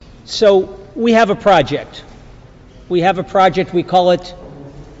So we have a project. We have a project, we call it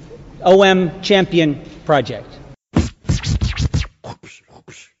OM Champion Project. Centre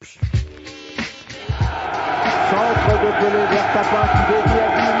de Pelé vers Tapin qui dévie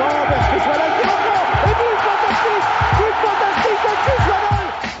habilement vers Chris qui reprend et but fantastique de Chris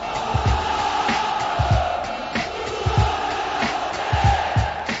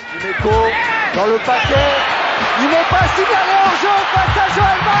Dimeco dans le paquet, il n'est pas signalé en jeu face à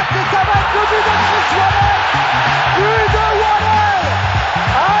Joël Max et ça va être le but de Chris Waddell. But de Waddell,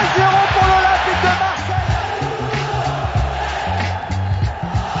 1-0 pour l'Olympique de Marseille.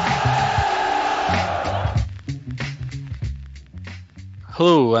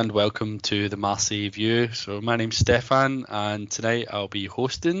 Hello and welcome to the Marseille View. So my name's Stefan and tonight I'll be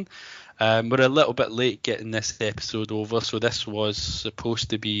hosting. We're a little bit late getting this episode over, so this was supposed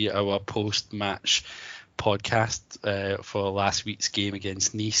to be our post-match podcast for last week's game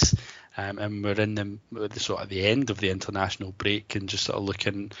against Nice, and we're in the sort of the end of the international break and just sort of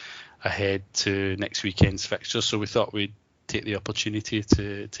looking ahead to next weekend's fixture. So we thought we'd take the opportunity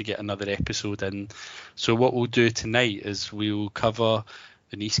to get another episode in. So what we'll do tonight is we'll cover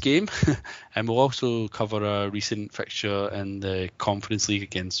the Nice game and we'll also cover a recent fixture in the Conference League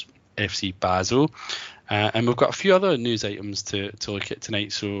against FC Basel, and we've got a few other news items to look at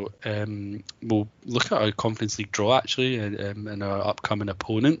tonight. So we'll look at our Conference League draw actually and our upcoming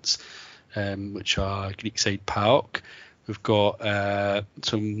opponents, which are Greek side PAOK. We've got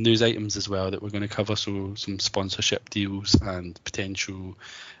some news items as well that we're going to cover, so some sponsorship deals and potential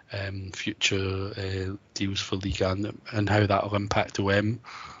future deals for Ligue and how that will impact OM.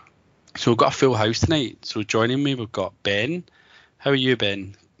 So we've got a full house tonight. So joining me, we've got Ben. How are you,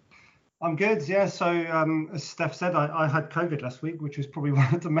 Ben? I'm good, yeah. So as Steph said, I had COVID last week, which was probably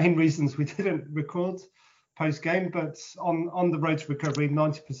one of the main reasons we didn't record post-game. But on the road to recovery,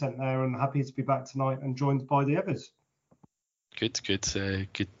 90% there, and happy to be back tonight and joined by the others. Good.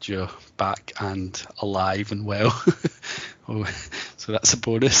 Good you're back and alive and well. So that's a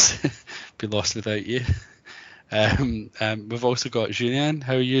bonus. Be lost without you. We've also got Julien.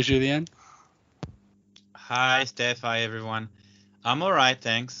 How are you, Julien? Hi, Steph. Hi, everyone. I'm all right,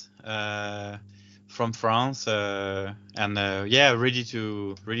 thanks. From France, and ready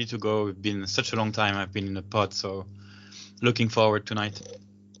to go. It's been such a long time I've been in the pod, so looking forward tonight.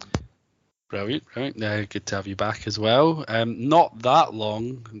 Brilliant. Good to have you back as well. Not that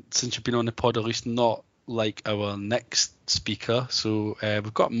long since you've been on the pod, at least not like our next speaker. So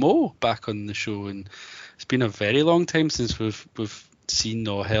we've got Mo back on the show, and it's been a very long time since we've seen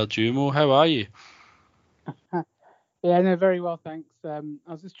or heard you, Mo. How are you? Yeah, no, very well, thanks. I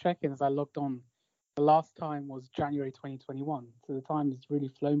was just checking as I logged on. The last time was January 2021, so the time has really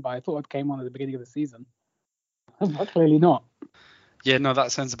flown by. I thought it came on at the beginning of the season, but clearly not. Yeah, no,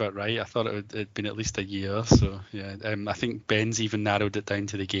 that sounds about right. I thought it'd been at least a year. So yeah, I think Ben's even narrowed it down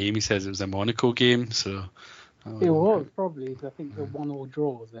to the game. He says it was a Monaco game. So it was probably. I think the 1-1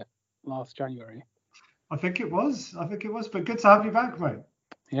 draw was it last January. I think it was. But good to have you back, mate.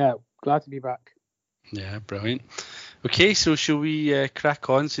 Yeah, glad to be back. Yeah, brilliant. Okay, so shall we crack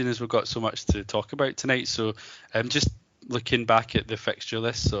on, seeing as we've got so much to talk about tonight? So just looking back at the fixture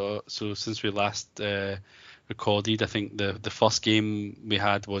list, so since we last recorded, I think the first game we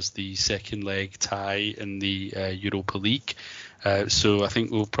had was the second leg tie in the Europa League. So I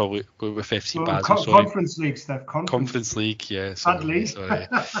think we'll probably with FC Basel. Conference League, Steph. Conference League, yeah. Sadly. Sorry.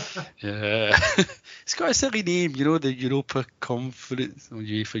 Yeah. It's got a silly name, the Europa Conference,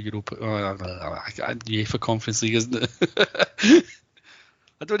 UEFA Conference League, isn't it?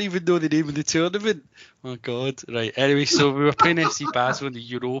 I don't even know the name of the tournament. Oh God! Right. Anyway, so we were playing FC Basel in the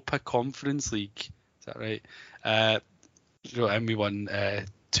Europa Conference League. Is that right? And we won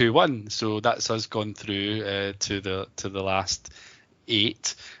 2-1. So that's us gone through to the last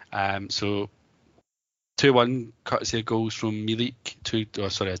 8. So 2-1 courtesy of goals from Milik.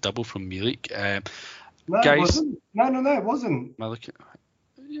 A double from Milik. No, guys, it wasn't. No, it wasn't.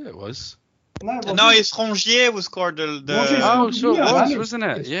 Yeah, it was. No, it wasn't. No, it's Rongier who scored the so it was, wasn't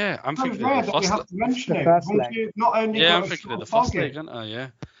it? Yeah, I'm thinking of the first. We have to mention it. Rongier not only I'm got a thinking shot of the on first leg, target. aren't I? Yeah.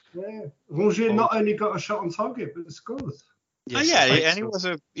 Yeah, Rongier not only got a shot on target, but scored. Yes, and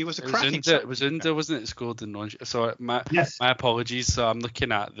he was a cracking shot. It was Under, wasn't it? Scored in Rongier. So my apologies. So I'm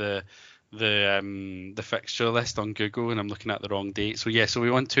looking at the fixture list on Google and I'm looking at the wrong date. So yeah, so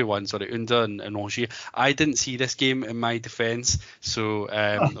we won 2-1. Sorry, Under and Rongier. I didn't see this game in my defence, so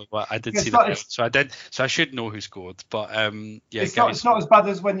I did see that. So I should know who scored. But it's not as bad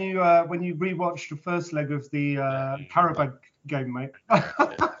as when you rewatched the first leg of the game, mate.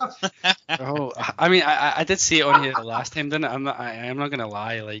 Oh, I mean, I did see it on here the last time, didn't it? I'm not gonna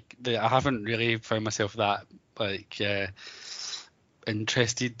lie, like I haven't really found myself that like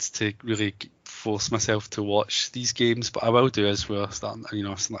interested to really force myself to watch these games, but I will do as we're starting. You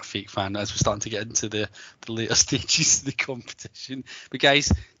know, I'm not a fake fan as we're starting to get into the later stages of the competition. But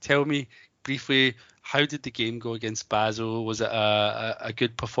guys, tell me briefly, how did the game go against Basel? Was it a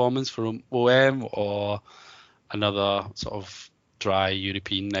good performance from OM or another sort of dry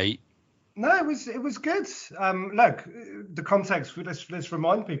European night? No, it was good. Look, the context. Let's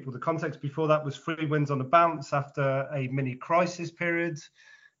remind people. The context before that was 3 wins on the bounce after a mini crisis period.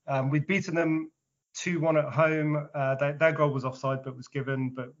 We'd beaten them 2-1 at home. Their goal was offside, but was given.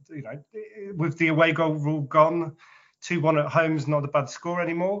 But you know, with the away goal rule gone, 2-1 at home is not a bad score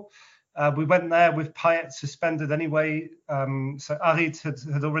anymore. We went there with Payet suspended anyway. So Harit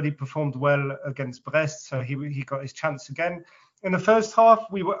had already performed well against Brest, so he got his chance again. In the first half,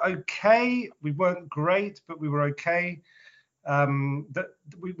 we were okay. We weren't great, but we were okay.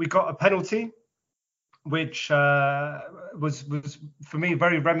 We got a penalty, which was for me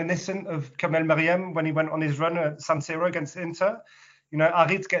very reminiscent of Kamel Meriem when he went on his run at San Siro against Inter. You know,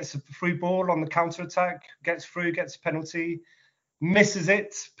 Harit gets a free ball on the counter attack, gets through, gets a penalty, misses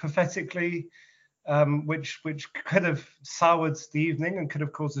it pathetically, which could have soured the evening and could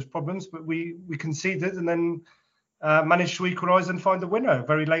have caused us problems. But we conceded and then managed to equalise and find a winner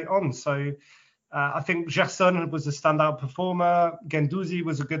very late on. So I think Gerson was a standout performer. Guendouzi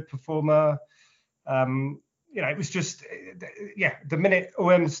was a good performer. You know, it was just, the minute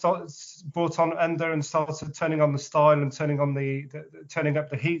OM brought on Ender and started turning on the style and turning up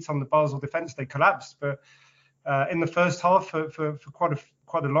the heat on the Basel defence, they collapsed. But in the first half, for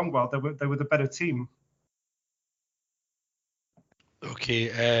quite a long while, they were the better team.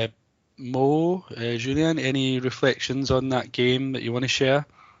 Okay, Mo, Julian, any reflections on that game that you want to share?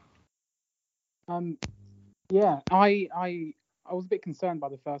 Yeah, I was a bit concerned by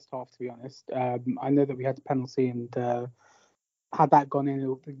the first half, to be honest. I know that we had the penalty, and had that gone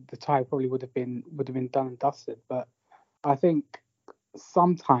in, the tie probably would have been done and dusted. But I think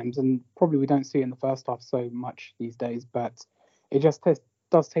sometimes, and probably we don't see it in the first half so much these days, but it just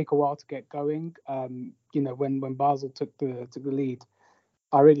does take a while to get going. You know, when Basel took the lead,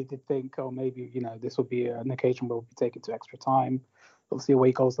 I really did think, oh, maybe, you know, this will be an occasion where we'll be taken to extra time. Obviously,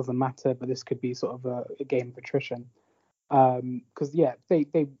 away goals doesn't matter, but this could be sort of a game of attrition. Because,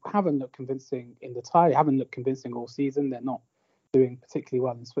 they haven't looked convincing in the tie. They haven't looked convincing all season. They're not doing particularly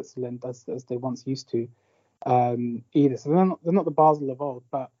well in Switzerland as they once used to either. So they're not the Basel of old.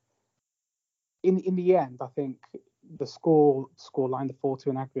 But in the end, I think the score line, the 4-2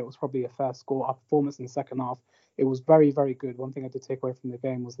 in aggregate, was probably a fair score. Our performance in the second half, it was very, very good. One thing I did take away from the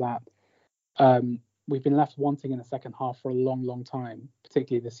game was that we've been left wanting in the second half for a long, long time,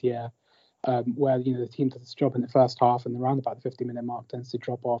 particularly this year, where, you know, the team does its job in the first half and around about the 50-minute mark tends to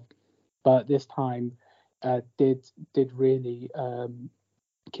drop off. But this time did really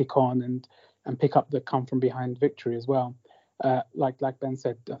kick on and pick up the come from behind victory as well. Like Ben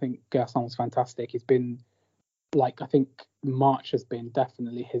said, I think Gerson was fantastic. He's been, I think March has been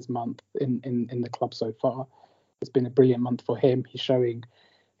definitely his month in the club so far. It's been a brilliant month for him. He's showing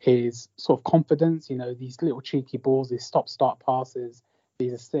his sort of confidence, you know, these little cheeky balls, these stop-start passes,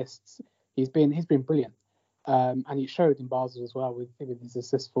 these assists. He's been brilliant. And he showed in Basel as well with his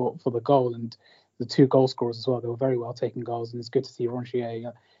assists for the goal, and the 2 goal scorers as well. They were very well taken goals, and it's good to see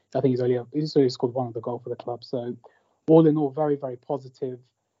Rongier. I think he's only scored 1 of the goal for the club. So all in all, very, very positive.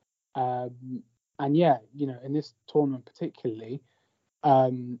 And yeah, you know, in this tournament particularly, I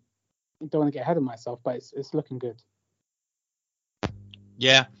don't want to get ahead of myself, but it's looking good.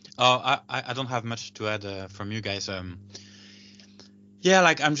 Yeah. I don't have much to add from you guys. Yeah,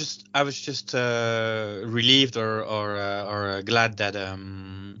 like I was just relieved or glad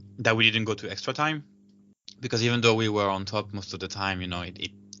that we didn't go to extra time, because even though we were on top most of the time, you know,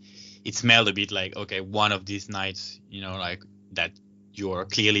 it smelled a bit like, okay, one of these nights, you know, like that you are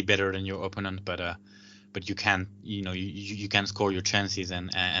clearly better than your opponent, but you can't, you know, you can score your chances,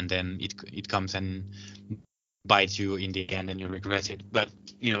 and then it comes and bites you in the end and you regret it. But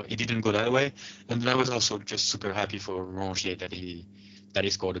you know, it didn't go that way, and I was also just super happy for Rongier that he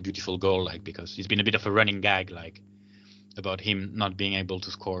scored a beautiful goal, like, because it's been a bit of a running gag, like, about him not being able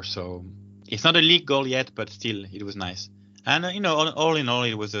to score. So it's not a league goal yet, but still it was nice. And you know, all in all,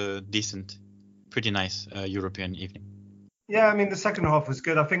 it was a decent, pretty nice European evening. Yeah, I mean, the second half was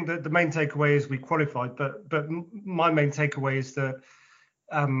good. I think that the main takeaway is we qualified, but my main takeaway is that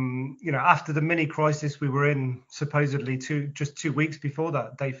you know, after the mini crisis we were in supposedly just 2 weeks before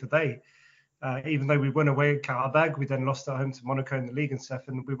that, day for day, Even though we won away at Karabag, we then lost at home to Monaco in the league and stuff,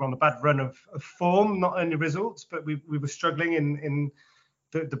 and we were on a bad run of form, not only results, but we were struggling in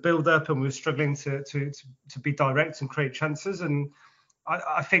the build-up, and we were struggling to be direct and create chances. And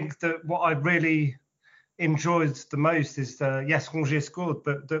I think that what I really enjoyed the most is yes, Rongier scored,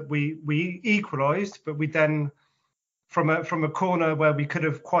 but that we equalised, but we then from a corner where we could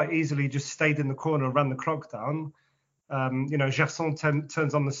have quite easily just stayed in the corner and ran the clock down. Gerson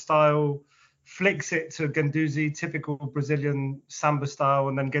turns on the style, flicks it to Guendouzi, typical Brazilian samba style,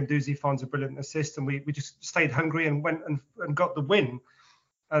 and then Guendouzi finds a brilliant assist, and we just stayed hungry and went and got the win.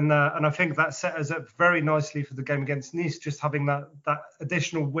 And I think that set us up very nicely for the game against Nice, just having that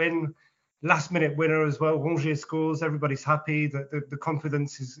additional win, last minute winner as well. Rongier scores, everybody's happy, the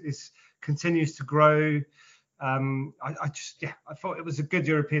confidence is continues to grow. I thought it was a good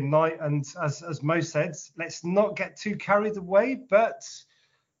European night, and as Mo said, let's not get too carried away, but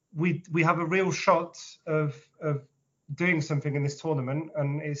we have a real shot of doing something in this tournament,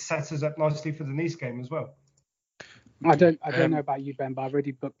 and it sets us up nicely for the Nice game as well. I don't know about you, Ben, but I've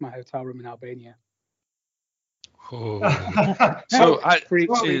already booked my hotel room in Albania. Oh. So That's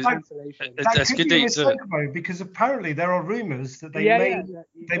it's good that because apparently there are rumours that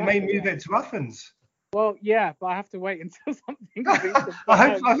they may move it to Athens. Well, yeah, but I have to wait until something.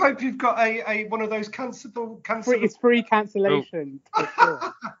 I hope you've got a one of those cancelable. It's free cancellation. For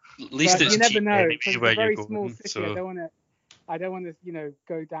sure. At least but it's you never cheap know. It's a where very you're small going, city. so. I don't want to,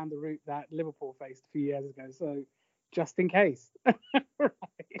 go down the route that Liverpool faced a few years ago. So just in case. Right.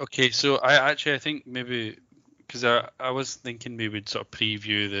 Okay, so I think maybe because I was thinking we would sort of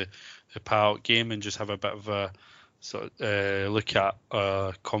preview the PAOK game and just have a bit of a sort of look at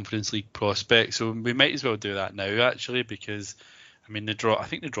Conference League prospects. So we might as well do that now actually, because I mean the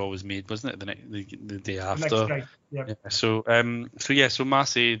draw was made, wasn't it, the day after? Next day, yeah. So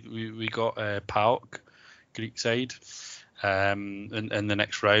Marseille we got PAOK, Greek side, in the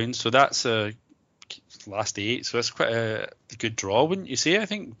next round. So that's last 8, so that's quite a good draw, wouldn't you say? I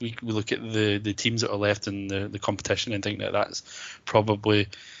think we look at the teams that are left in the competition and think that that's probably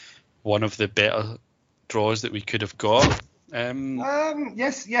one of the better draws that we could have got.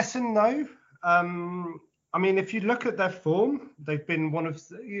 Yes and no. I mean, if you look at their form, they've been one of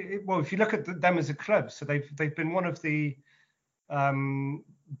if you look at them as a club, so they've been one of the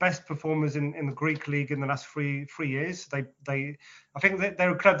best performers in the Greek league in the last three years. I think that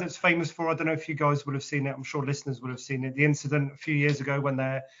they're a club that's famous for, I don't know if you guys will have seen it, I'm sure listeners will have seen it, the incident a few years ago when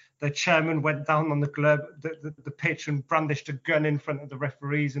their chairman went down on the pitch and brandished a gun in front of the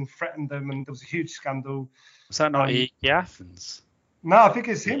referees and threatened them, and there was a huge scandal. Was that not Athens? No, I think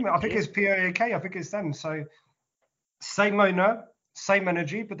it's him. I think it's PAOK. I think it's them. So same owner, same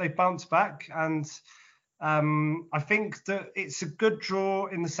energy, but they bounced back. And I think that it's a good draw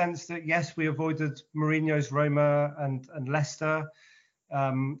in the sense that, yes, we avoided Mourinho's Roma and Leicester,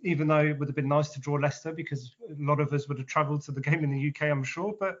 even though it would have been nice to draw Leicester because a lot of us would have travelled to the game in the UK, I'm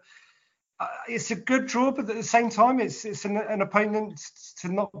sure. But it's a good draw, but at the same time, it's an opponent to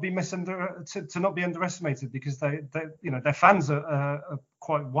not be underestimated, because their fans are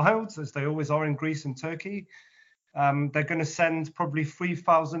quite wild, as they always are in Greece and Turkey. They're going to send probably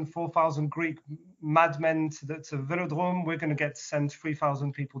 3,000, 4,000 Greek madmen to Velodrome. We're going to get to send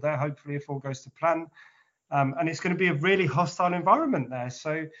 3,000 people there, hopefully, if all goes to plan. And it's going to be a really hostile environment there.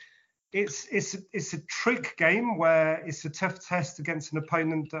 So it's a trick game where it's a tough test against an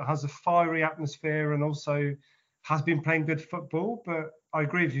opponent that has a fiery atmosphere and also has been playing good football. But I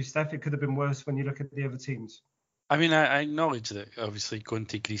agree with you, Steph. It could have been worse when you look at the other teams. I mean, I acknowledge that obviously going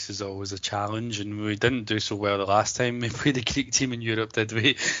to Greece is always a challenge, and we didn't do so well the last time we played a Greek team in Europe, did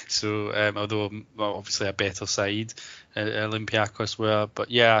we? So, although obviously a better side, Olympiacos were.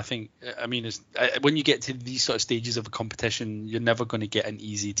 But yeah, I think, when you get to these sort of stages of a competition, you're never going to get an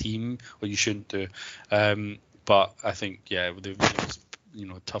easy team, or you shouldn't do. But I think, there was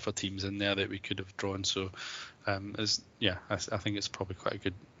tougher teams in there that we could have drawn. So, I think it's probably quite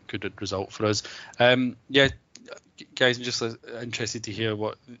a good result for us. Guys, I'm just interested to hear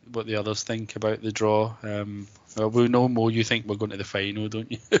what the others think about the draw. We know, Mo, you think we're going to the final,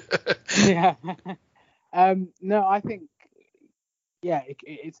 don't you? Yeah. No, I think,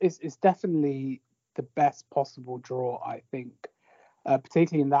 it's definitely the best possible draw, I think,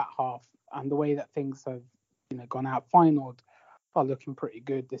 particularly in that half, and the way that things have, gone out. Feyenoord are looking pretty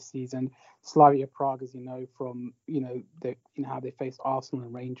good this season. Slavia Prague, as you know, from how they faced Arsenal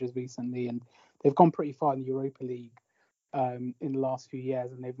and Rangers recently, and they've gone pretty far in the Europa League in the last few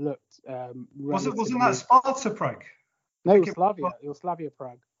years, and they've looked. Wasn't that Sparta Prague? No, it was Slavia. It was Slavia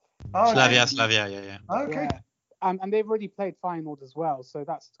Prague. Oh, Slavia, yeah. Oh, okay. And they've already played Feyenoord as well, so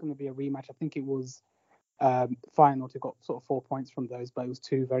that's going to be a rematch. I think it was Feyenoord who got sort of 4 points from those, but it was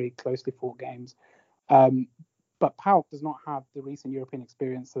two very closely fought games. But PAOK does not have the recent European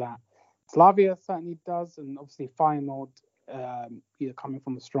experience that Slavia certainly does, and obviously Feyenoord, either coming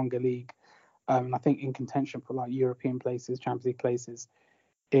from a stronger league, and I think in contention for like European places, Champions League places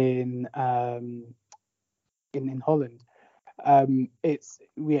in Holland.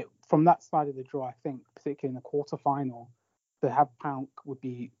 From that side of the draw, I think particularly in the quarterfinal, to have PAOK would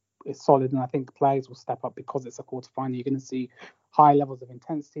be solid, and I think players will step up because it's a quarterfinal. You're going to see high levels of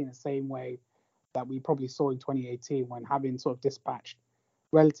intensity in the same way that we probably saw in 2018 when having sort of dispatched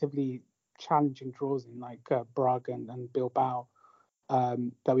relatively challenging draws in like Braga and Bilbao,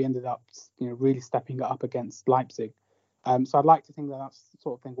 that we ended up really stepping it up against Leipzig. So I'd like to think that that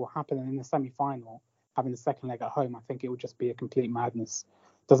sort of thing will happen. And in the semi-final, having the second leg at home, I think it would just be a complete madness.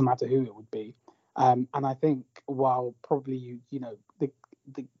 Doesn't matter who it would be. And I think while probably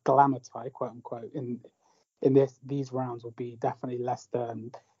the glamour tie, quote unquote, in these rounds will be definitely Leicester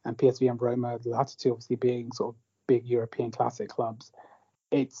and PSV and Roma, the latter two obviously being sort of big European classic clubs.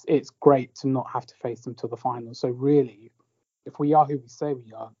 It's great to not have to face them till the final. So really, if we are who we say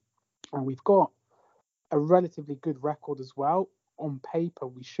we are, and we've got a relatively good record as well, on paper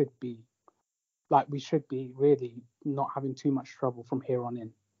we should be really not having too much trouble from here on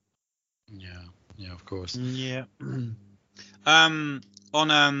in. Yeah, of course. Yeah. On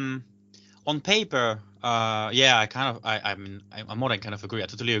paper, I mean, I more than kind of agree. I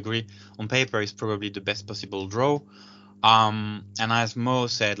totally agree. On paper, it's probably the best possible draw. And as Mo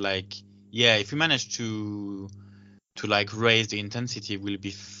said, like, yeah, if we manage to like raise the intensity, we'll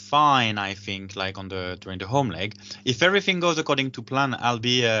be fine. I think, like during the home leg, if everything goes according to plan, I'll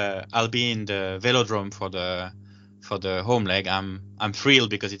be in the Velodrome for the home leg. I'm thrilled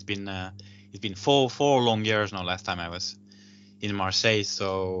because it's been four long years now. Last time I was in Marseille,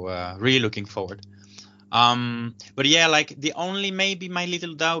 so really looking forward. But yeah, like the only maybe my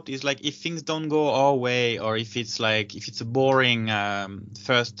little doubt is like if things don't go our way, or if it's a boring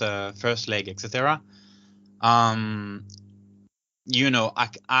first leg, etc. I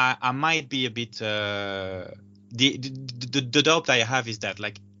might be a bit the doubt I have is that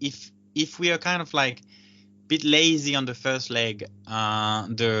like if we are kind of like a bit lazy on the first leg,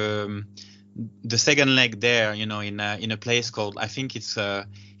 the second leg there, in a place called, I think it's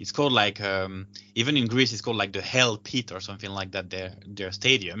called like even in Greece it's called like the Hell Pit or something like that. Their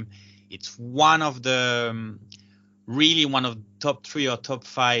stadium, it's one of the really one of top 3 or top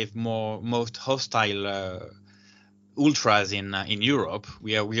 5 most hostile ultras in Europe.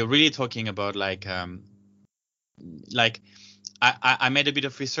 We are really talking about like I made a bit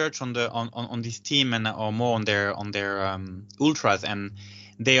of research on this team and or more on their ultras, and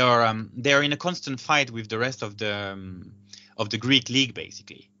they are in a constant fight with the rest of the Greek league,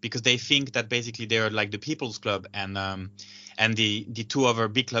 basically, because they think that basically they are like the People's Club and the two other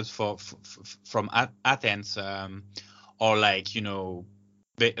big clubs from Athens are like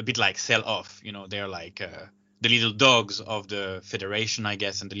a bit like sell off. They're like the little dogs of the federation, I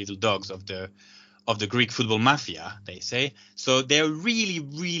guess, and the little dogs of the Greek football mafia, they say. So they're really,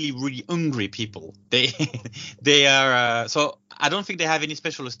 really, really hungry people. They are. So I don't think they have any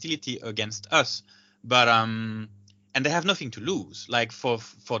special hostility against us, but and they have nothing to lose. Like for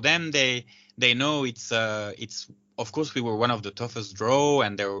them, they know it's of course we were one of the toughest draw,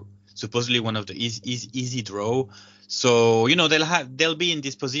 and they're supposedly one of the easy draw. So they'll be in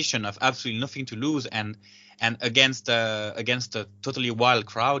this position of absolutely nothing to lose, and against a totally wild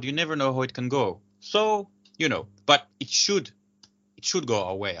crowd, you never know how it can go. So but it should go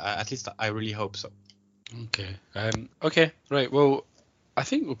our way. At least I really hope so. Okay. Okay. Right. Well, I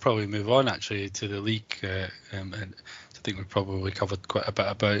think we'll probably move on actually to the league, and I think we've probably covered quite a bit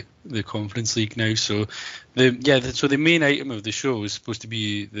about the Conference League now. So the main item of the show is supposed to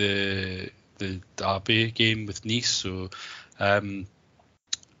be the derby game with Nice. So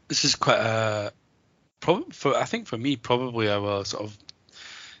this is quite a I think for me probably our sort of,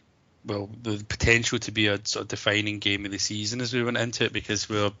 well, the potential to be a sort of defining game of the season as we went into it, because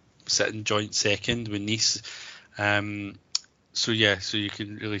we're sitting joint second with Nice. So you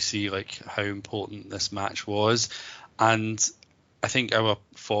can really see like how important this match was, and I think our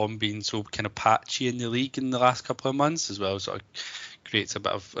form being so kind of patchy in the league in the last couple of months as well sort of creates a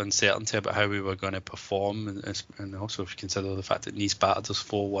bit of uncertainty about how we were going to perform, and also if you consider the fact that Nice battered us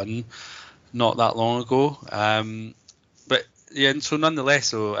 4-1 not that long ago. But yeah, so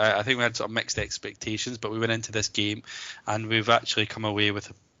nonetheless, I think we had sort of mixed expectations, but we went into this game and we've actually come away with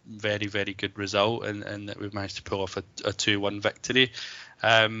a very, very good result, and that we've managed to pull off a 2-1 victory.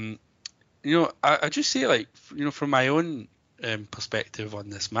 I just say, like, from my own perspective on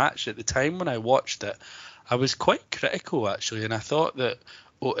this match, at the time when I watched it, I was quite critical actually, and I thought that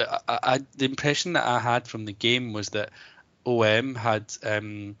the impression that I had from the game was that OM had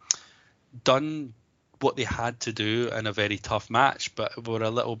done what they had to do in a very tough match, but were a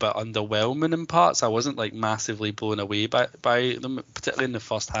little bit underwhelming in parts. I wasn't like massively blown away by them, particularly in the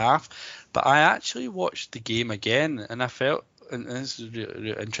first half. But I actually watched the game again, and I felt, and this is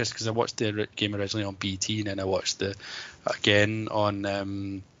really interesting because I watched the game originally on BT, and then I watched the again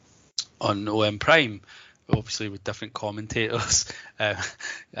on OM Prime, obviously with different commentators,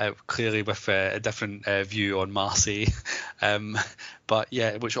 clearly with a different view on Marseille, but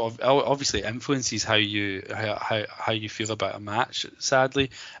yeah, which obviously influences how you feel about a match,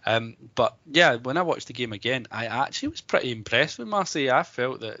 sadly. But yeah, when I watched the game again, I actually was pretty impressed with Marseille. I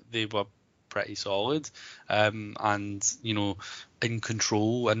felt that they were pretty solid, and in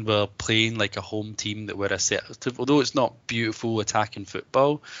control, and were playing like a home team that were assertive. Although it's not beautiful attacking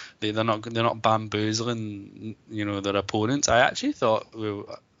football, they're not bamboozling their opponents. I actually thought we were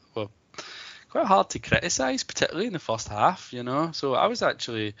quite hard to criticise, particularly in the first half. So I was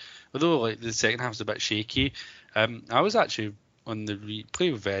actually, although like the second half was a bit shaky, I was actually on the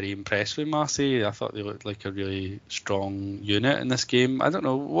replay very impressed with Marseille. I thought they looked like a really strong unit in this game. I don't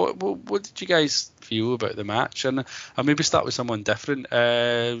know, what did you guys feel about the match? And I'll maybe start with someone different.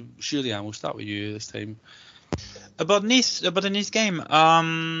 Julian, we'll start with you this time. About the Nice game,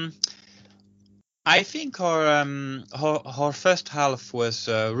 I think our first half was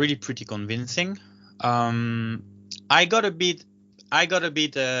really pretty convincing. I got a bit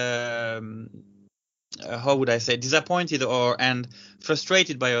how would I say, disappointed and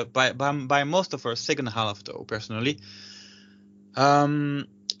frustrated by most of our second half, though, personally.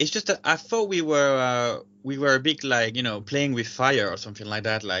 It's just that I thought we were a bit like, playing with fire or something like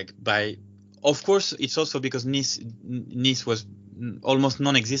that. Of course, it's also because Nice was almost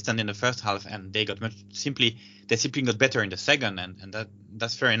non-existent in the first half, and they simply got better in the second, and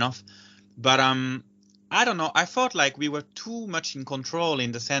that's fair enough. But I don't know. I thought like we were too much in control,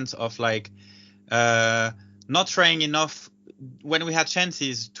 in the sense of like not trying enough. When we had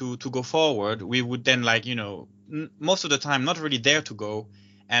chances to go forward, we would then most of the time not really dare to go,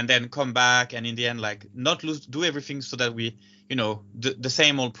 and then come back, and in the end not do everything so that we the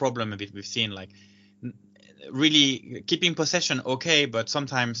same old problem a bit we've seen, really keeping possession, okay, but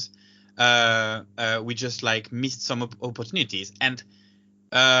sometimes we just missed some opportunities, and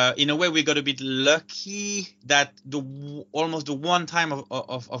in a way we got a bit lucky that almost the one time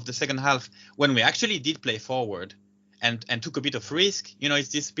of the second half when we actually did play forward and took a bit of risk, it's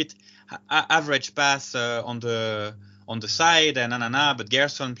this bit average pass on the side, and but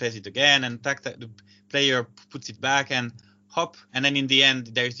Gerson plays it again, and the player puts it back and hop, and then in the end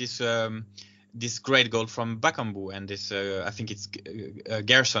there's this great goal from Bakambu, and this I think it's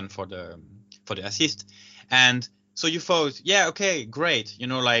Gerson for the assist. And so you thought, yeah, okay, great,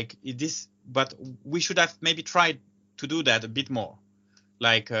 but we should have maybe tried to do that a bit more.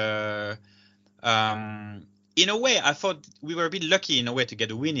 In a way, I thought we were a bit lucky in a way to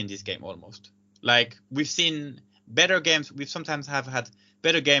get a win in this game almost. We've seen better games. We've sometimes have had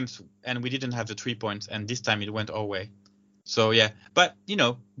better games and we didn't have the 3 points, and this time it went our way. So yeah, but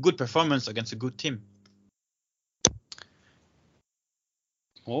good performance against a good team.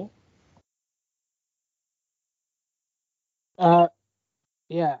 Oh.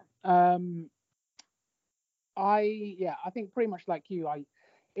 Yeah. I think pretty much like you.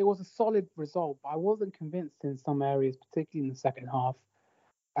 It was a solid result, but I wasn't convinced in some areas, particularly in the second half.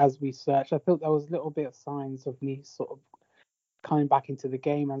 As we searched, I thought there was a little bit of signs of Nice sort of coming back into the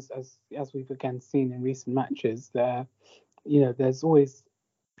game, as we've again seen in recent matches. There's always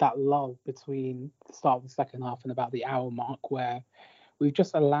that lull between the start of the second half and about the hour mark where we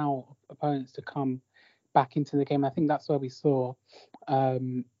just allow opponents to come back into the game. I think that's where we saw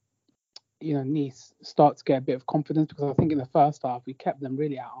Nice start to get a bit of confidence, because I think in the first half we kept them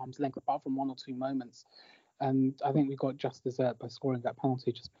really at arm's length apart from one or two moments, and I think we got just dessert by scoring that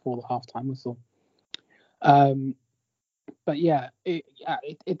penalty just before the halftime whistle. But yeah, it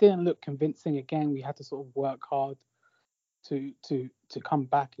didn't look convincing. Again, we had to sort of work hard to come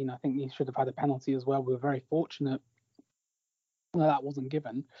back. I think Nice should have had a penalty as well. We were very fortunate that wasn't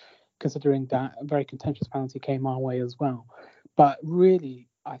given, considering that a very contentious penalty came our way as well. But really,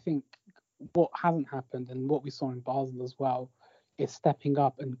 I think what hasn't happened, and what we saw in Basel as well, is stepping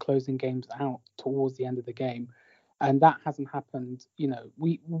up and closing games out towards the end of the game. And that hasn't happened.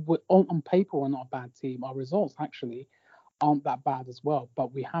 We on paper, we're not a bad team. Our results actually aren't that bad as well.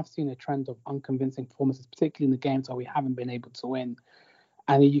 But we have seen a trend of unconvincing performances, particularly in the games where we haven't been able to win.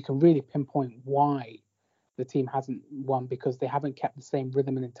 And you can really pinpoint why the team hasn't won, because they haven't kept the same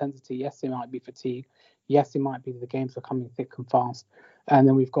rhythm and intensity. Yes, it might be fatigue. Yes, it might be the games are coming thick and fast. And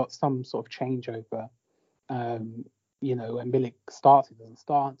then we've got some sort of changeover. And Milik starts, he doesn't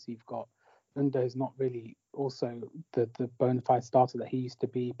start. So you've got Undo's not really also the bona fide starter that he used to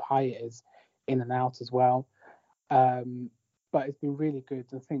be. Payet is in and out as well. But it's been really good,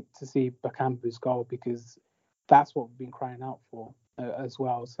 I think, to see Bakambu's goal, because that's what we've been crying out for as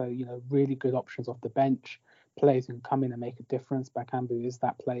well. So, really good options off the bench, players who can come in and make a difference. Bakambu is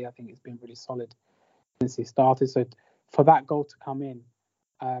that player. I think it's been really solid since he started. So for that goal to come in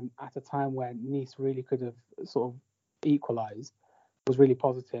at a time when Nice really could have sort of equalised was really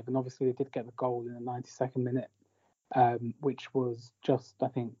positive. And obviously they did get the goal in the 92nd minute, which was just, I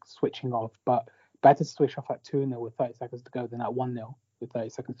think, switching off. But better to switch off at 2-0 with 30 seconds to go than at 1-0 with 30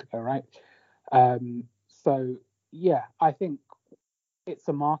 seconds to go, right? So, yeah, I think it's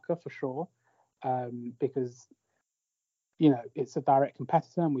a marker for sure, because, it's a direct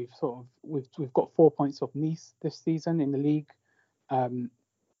competitor, and we've got 4 points off Nice this season in the league.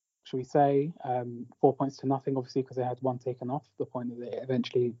 Should we say 4 points to nothing, obviously, because they had one taken off, the point that they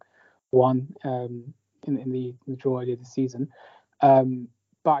eventually won in the draw earlier this season.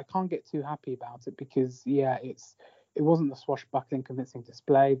 But I can't get too happy about it, because it wasn't the swashbuckling, convincing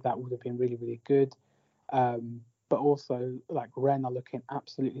display that would have been really, really good. But also, like, Rennes are looking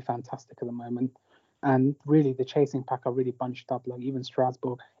absolutely fantastic at the moment, and really the chasing pack are really bunched up. Like, even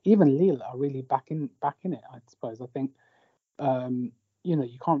Strasbourg, even Lille are really back in it, I suppose. I think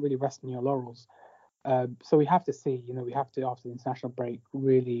you can't really rest on your laurels. So we have to see, we have to, after the international break,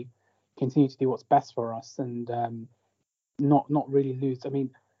 really continue to do what's best for us, and not really lose. I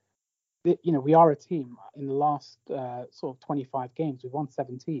mean, we are a team. In the last sort of 25 games, we've won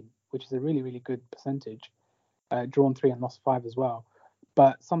 17, which is a really, really good percentage. Drawn 3 and lost 5 as well.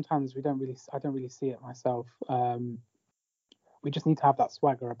 But sometimes I don't really see it myself. We just need to have that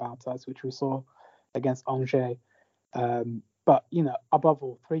swagger about us, which we saw against Angers. But above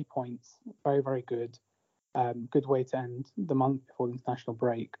all, 3 points, very, very good. Good way to end the month before the international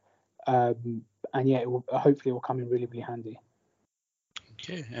break. And yeah, hopefully it will come in really, really handy.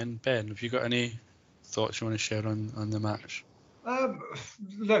 Okay, and Ben, have you got any thoughts you want to share on the match?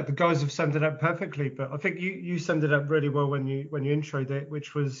 Look, the guys have summed it up perfectly, but I think you summed it up really well when you introed it,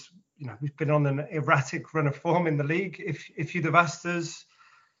 which was, we've been on an erratic run of form in the league. If you'd have asked us,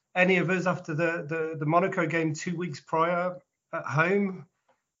 any of us, after the Monaco game 2 weeks prior at home,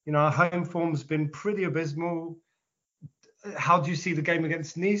 our home form's been pretty abysmal. How do you see the game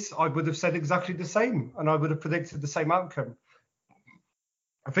against Nice? I would have said exactly the same, and I would have predicted the same outcome.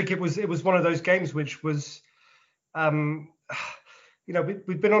 I think it was one of those games which was,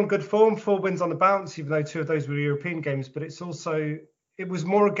 we've been on good form, 4 wins on the bounce, even though 2 of those were European games. But it was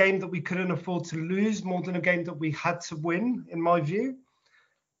more a game that we couldn't afford to lose, more than a game that we had to win, in my view.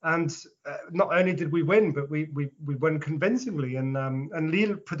 And not only did we win, but we won convincingly. And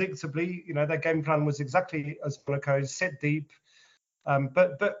Lille, predictably, their game plan was exactly as Monaco's, sit deep.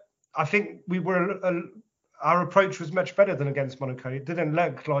 But I think our approach was much better than against Monaco. It didn't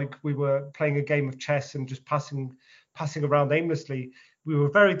look like we were playing a game of chess and just passing around aimlessly. We were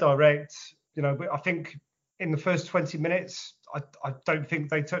very direct. I think in the first 20 minutes, I don't think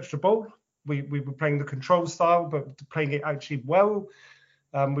they touched the ball. We were playing the control style, but playing it actually well.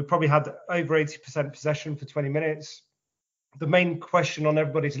 We probably had over 80% possession for 20 minutes. The main question on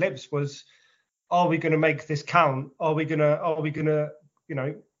everybody's lips was, are we going to make this count? Are we going to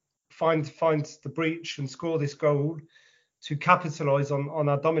find the breach and score this goal to capitalise on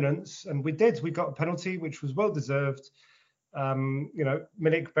our dominance? And we did. We got a penalty, which was well deserved.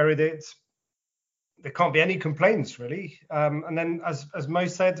 Milik buried it. There can't be any complaints, really. And then, as Mo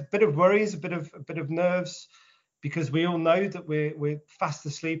said, a bit of worries, a bit of nerves, because we all know that we're fast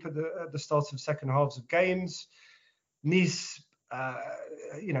asleep at the start of second halves of games. Nice,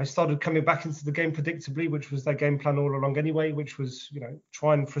 started coming back into the game predictably, which was their game plan all along anyway, which was,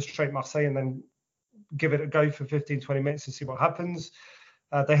 try and frustrate Marseille and then give it a go for 15, 20 minutes to see what happens.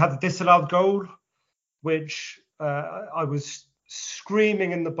 They had a disallowed goal, which I was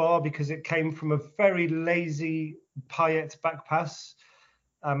screaming in the bar because it came from a very lazy Payet back pass.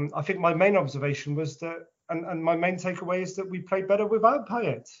 I think my main observation was that, and my main takeaway is that we played better without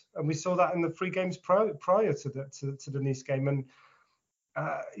Payet, and we saw that in the 3 games prior to the Nice game. And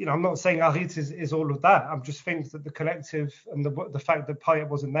I'm not saying Harit is all of that. I just think that the collective and the fact that Payet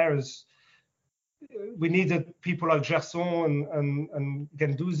wasn't there is, we needed people like Gerson and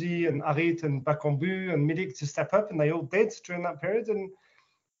Gendouzi and Harit and Bakambu and Milik to step up, and they all did during that period. And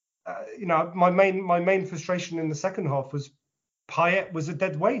my main frustration in the second half was Payet was a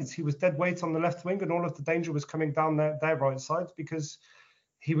dead weight. He was dead weight on the left wing, and all of the danger was coming down their right side because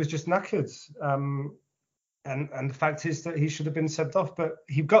he was just knackered. And the fact is that he should have been subbed off, but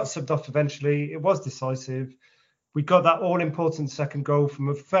he got subbed off eventually. It was decisive. We got that all-important second goal from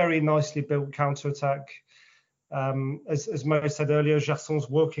a very nicely built counter-attack. As Mo said earlier, Gerson's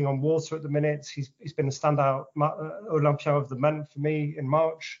walking on water at the minute. He's been a standout Olympia of the month for me in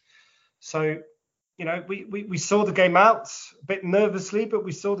March. So, we saw the game out a bit nervously, but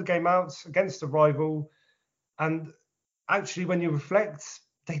we saw the game out against a rival. And actually, when you reflect,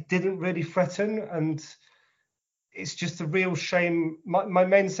 they didn't really threaten, and it's just a real shame. My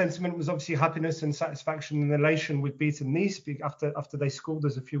main sentiment was obviously happiness and satisfaction and elation with beating Nice after they scored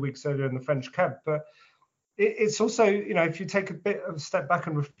us a few weeks earlier in the French Cup. But it's also, if you take a bit of a step back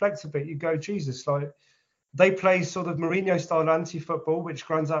and reflect a bit, you go, Jesus, like they play sort of Mourinho-style anti-football, which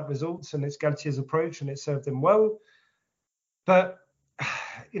grinds out results, and it's Galtier's approach, and it served him well. But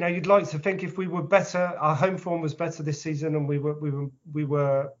you'd like to think if we were better, our home form was better this season, and we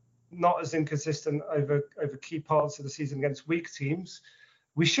were not as inconsistent over key parts of the season against weak teams,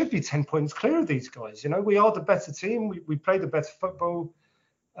 we should be 10 points clear of these guys. We are the better team. We play the better football.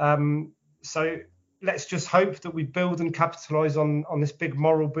 So let's just hope that we build and capitalise on this big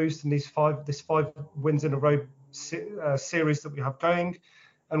moral boost and this five wins in a row series that we have going,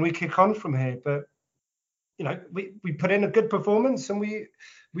 and we kick on from here. But we put in a good performance, and we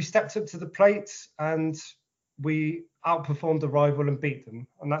stepped up to the plate, and we outperformed the rival and beat them,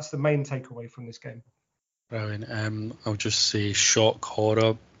 and that's the main takeaway from this game. Brilliant. I'll just say shock,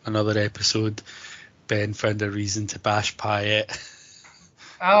 horror, another episode. Ben found a reason to bash Payet.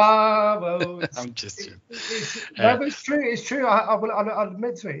 Well, I'm just no, but it's true. It's true. I'll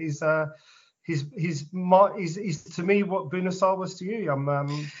admit to it. He's to me what Bunassar was to you.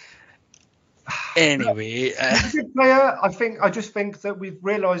 Anyway, he's a good player. I just think that we've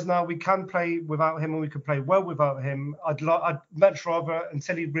realised now we can play without him, and we can play well without him. I'd much rather,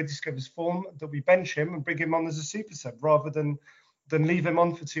 until he rediscovers form, that we bench him and bring him on as a super sub rather than leave him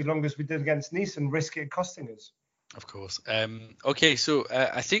on for too long as we did against Nice and risk it costing us. Of course. Okay, so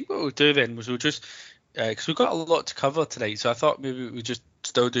I think what we'll do then was we'll just because we've got a lot to cover tonight, so I thought maybe we just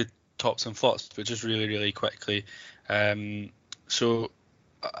still do tops and flops, but just really, really quickly. So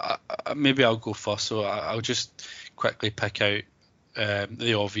maybe I'll go first. So I'll just quickly pick out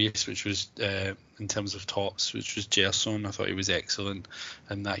the obvious, which was in terms of tops, which was Gerson. I thought he was excellent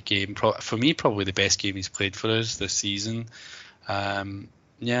in that game. For me, probably the best game he's played for us this season.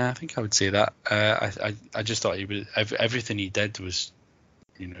 Yeah, I think I would say that. I just thought he was everything he did was,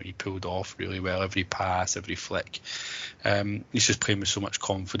 he pulled off really well. Every pass, every flick. He's just playing with so much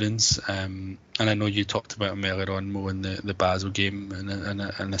confidence. And I know you talked about him earlier on, Mo, in the Basel game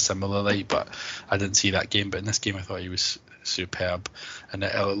in a similar light, but I didn't see that game. But in this game, I thought he was superb, and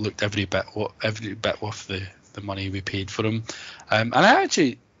it looked every bit worth the money we paid for him. And I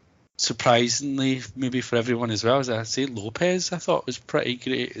actually, surprisingly, maybe for everyone as well, as I say, Lopez I thought was pretty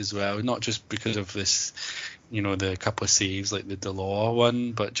great as well, not just because of this, the couple of saves like the Delors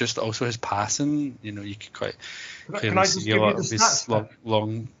one, but just also his passing. You could quite clearly see a lot of his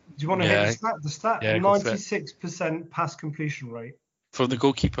long. Do you want to hit the stat? Yeah, 96% pass completion rate. From the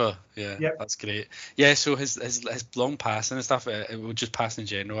goalkeeper, yeah, yep. That's great. Yeah, so his long passing and stuff, it was just passing in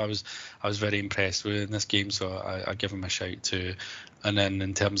general. I was very impressed with in this game, so I give him a shout too. And then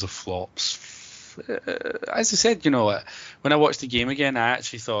in terms of flops, as I said, when I watched the game again, I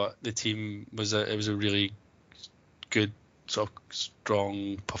actually thought the team was a really good, sort of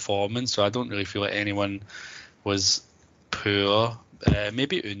strong performance. So I don't really feel like anyone was poor.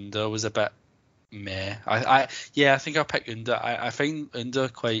 Maybe Under was a bit meh. I think I'll pick Under. I find Under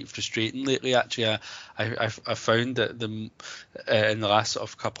quite frustrating lately. Actually, I found that in the last sort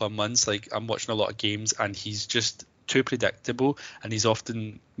of couple of months, like I'm watching a lot of games and he's just too predictable, and he's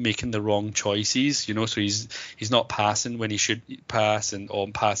often making the wrong choices. So he's not passing when he should pass, or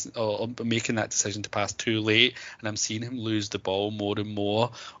making that decision to pass too late, and I'm seeing him lose the ball more and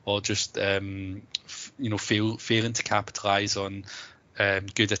more, or just failing to capitalize on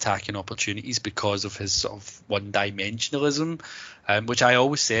good attacking opportunities because of his sort of one-dimensionalism, which I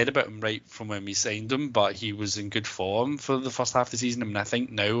always said about him right from when we signed him, but he was in good form for the first half of the season. I mean, I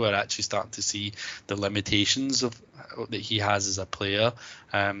think now we're actually starting to see the limitations that he has as a player.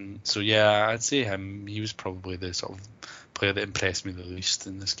 So yeah, I'd say he was probably the sort of player that impressed me the least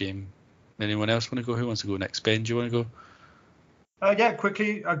in this game. Anyone else want to go? Who wants to go next? Ben, do you want to go? Yeah,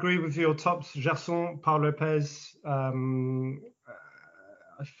 quickly, I agree with your tops. Gerson, Paul Lopez.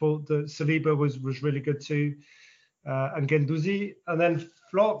 I thought that Saliba was really good too, and Guendouzi. And then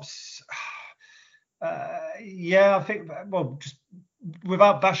flops, Yeah, I think, well, just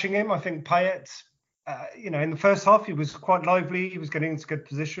without bashing him, I think Payet, in the first half, he was quite lively. He was getting into good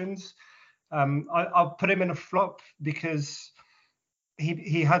positions. I'll put him in a flop because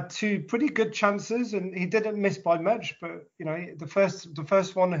he had two pretty good chances and he didn't miss by much. But, the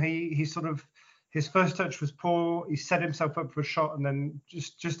first one, he sort of, his first touch was poor. He set himself up for a shot and then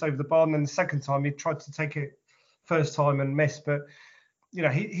just over the bar. And then the second time, he tried to take it first time and missed. But,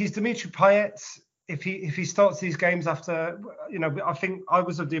 he's Dimitri Payet. If he starts these games after, I think I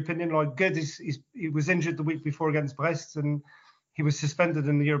was of the opinion good. He was injured the week before against Brest and he was suspended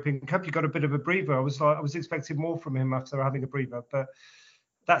in the European Cup. He got a bit of a breather. I was expecting more from him after having a breather, but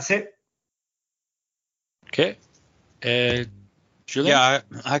that's it. Okay, Julian? Yeah,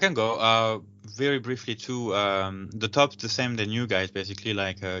 I can go. Very briefly too. The top's the same than you guys, basically,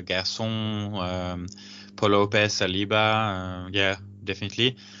 like Garçon, Paul Lopez, Saliba. Yeah,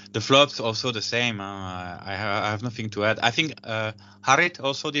 definitely. The flops also the same. I have nothing to add. I think Harit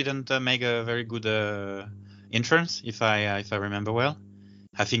also didn't make a very good entrance, if I remember well.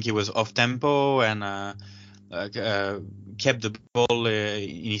 I think he was off tempo and kept the ball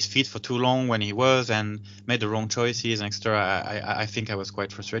in his feet for too long when he was, and made the wrong choices and etc. I think I was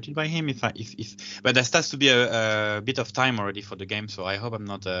quite frustrated by him. But that starts to be a bit of time already for the game, so I hope I'm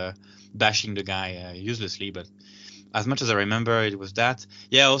not bashing the guy uselessly. But as much as I remember, it was that.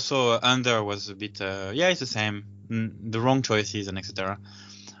 Yeah, also Under was a bit. It's the same. The wrong choices and etc.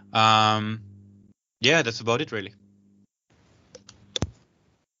 Yeah, that's about it really.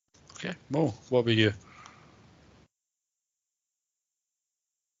 Okay, Mo, what about you?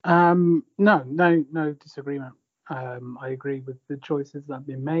 No disagreement. I agree with the choices that have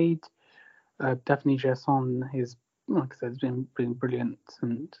been made. Definitely Gerson, like I said, has been brilliant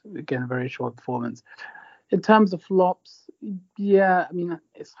and again a very short performance. In terms of flops, yeah, I mean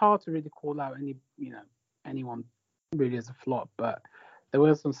it's hard to really call out anyone really as a flop, but there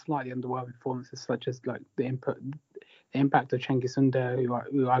were some slightly underwhelming performances, such as like the impact of Cengiz Ünder,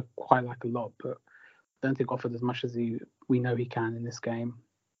 who I quite like a lot, but don't think offered as much as we know he can in this game.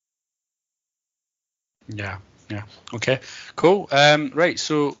 Yeah. Okay, cool. Right,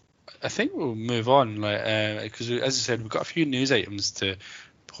 so I think we'll move on, because as I said, we've got a few news items to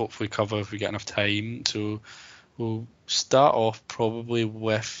hopefully cover if we get enough time. So we'll start off probably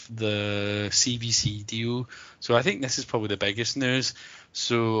with the CVC deal. So I think this is probably the biggest news.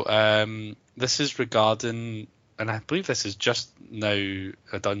 So this is regarding, and I believe this is just now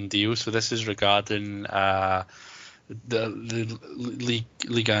a done deal. So this is regarding the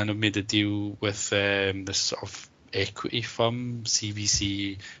Ligue have made a deal with this sort of equity firm,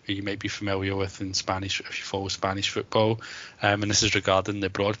 CVC, who you might be familiar with in Spanish if you follow Spanish football, and this is regarding the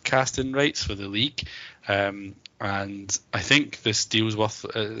broadcasting rights for the league. And I think this deal's worth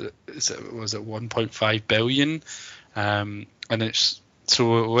was it 1.5 billion, and it's.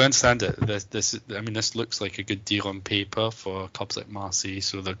 So we understand it. This looks like a good deal on paper for clubs like Marseille.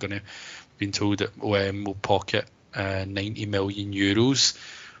 So they're going to be told that OM will pocket 90 million euros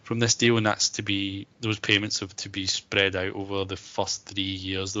from this deal, and those payments have to be spread out over the first 3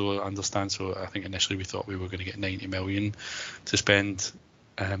 years, though I understand. So I think initially we thought we were going to get 90 million to spend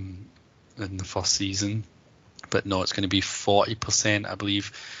in the first season, but no, it's going to be 40%, I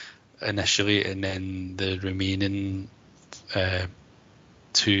believe, initially, and then the remaining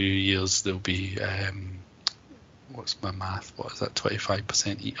 2 years there'll be what's my math? What is that?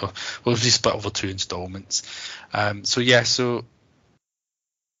 25% each? Well, it'll be split over 2 installments. So as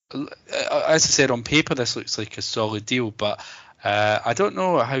I said, on paper this looks like a solid deal, but I don't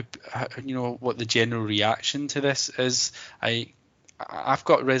know how what the general reaction to this is. I've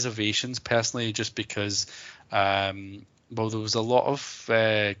got reservations personally, just because there was a lot of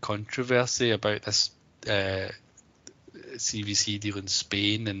controversy about this CVC deal in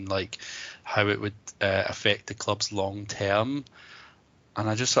Spain and like how it would affect the club's long term, and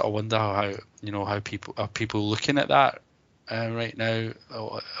I just sort of wonder how people looking at that right now,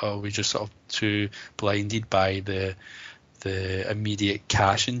 or are we just sort of too blinded by the immediate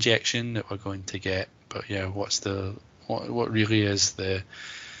cash injection that we're going to get? But yeah, what really is the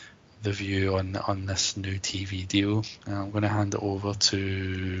view on this new TV deal? I'm going to hand it over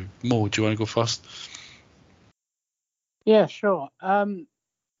to Mo. Do you want to go first? Yeah, sure.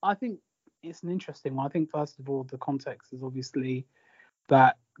 I think it's an interesting one. I think first of all, the context is obviously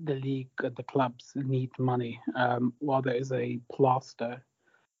that the league and the clubs need money, while there is a plaster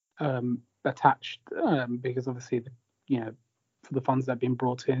attached, because obviously for the funds that have been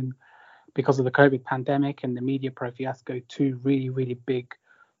brought in because of the COVID pandemic and the media pro fiasco, 2 really, really big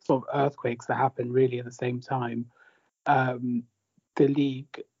sort of earthquakes that happened really at the same time. The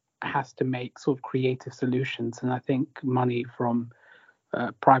league has to make sort of creative solutions, and I think money from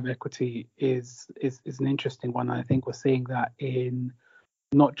private equity is an interesting one. I think we're seeing that in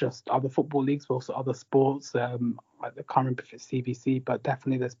not just other football leagues, but also other sports. I can't remember if it's CVC, but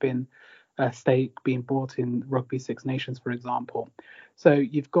definitely there's been a stake being bought in Rugby Six Nations, for example. So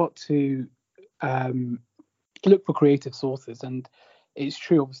you've got to look for creative sources, and it's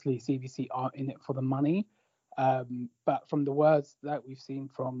true, obviously, CVC are in it for the money. But from the words that we've seen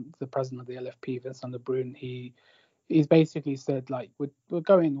from the president of the LFP, Vincent Lebrun, he's basically said, like, we're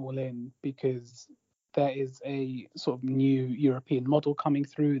going all in because there is a sort of new European model coming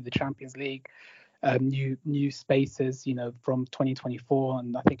through, the Champions League, new spaces, from 2024,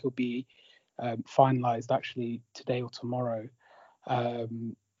 and I think it'll be finalised actually today or tomorrow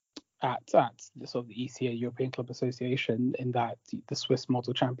at the sort of the ECA, European Club Association, in that the Swiss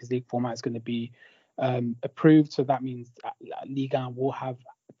model Champions League format is going to be approved. So that means Ligue 1 will have,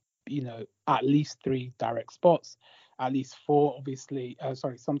 at least 3 direct spots, at least 4, obviously.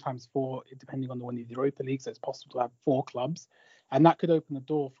 Sometimes 4, depending on the one in the Europa League. So it's possible to have 4 clubs, and that could open the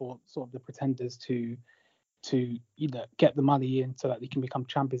door for sort of the pretenders to get the money in so that they can become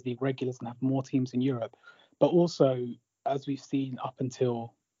Champions League regulars and have more teams in Europe. But also, as we've seen up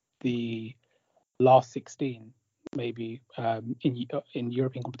until the last 16, maybe in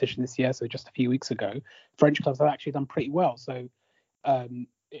European competition this year, so just a few weeks ago, French clubs have actually done pretty well. So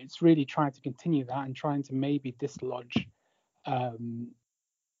it's really trying to continue that and trying to maybe dislodge,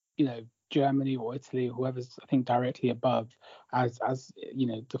 Germany or Italy or whoever's, I think, directly above as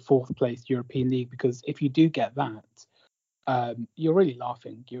the 4th place European league. Because if you do get that, you're really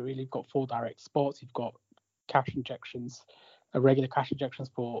laughing. You really got 4 direct spots. You've got cash injections, regular cash injections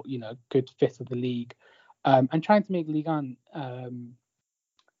for good fifth of the league, and trying to make Ligue 1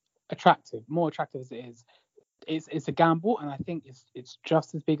 more attractive as it is. It's a gamble, and I think it's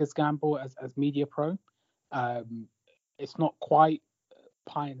just as big a gamble as Media Pro. It's not quite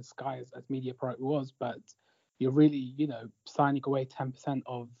pie in the sky as Media Pro was, but you're really signing away 10%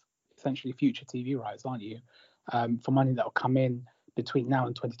 of essentially future TV rights, aren't you? For money that will come in between now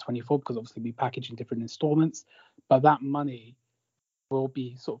and 2024, because obviously we package in different installments, but that money will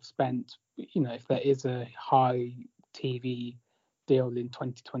be sort of spent, if there is a high TV deal in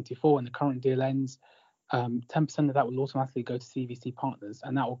 2024 and the current deal ends, 10% of that will automatically go to CVC partners,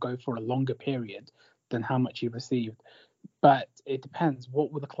 and that will go for a longer period than how much you've received. But it depends.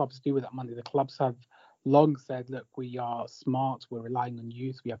 What will the clubs do with that money? The clubs have long said, look, we are smart, we're relying on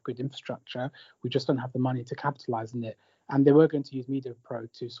youth, we have good infrastructure, we just don't have the money to capitalize on it. And they were going to use Media Pro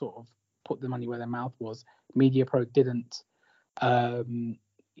to sort of put the money where their mouth was. Media Pro didn't.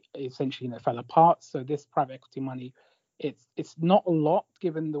 Essentially, fell apart. So this private equity money, it's not a lot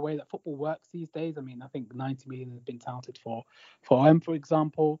given the way that football works these days. I mean, I think 90 million has been touted for for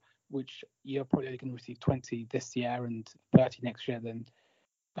example, which you're probably only going to receive 20 this year and 30 next year, then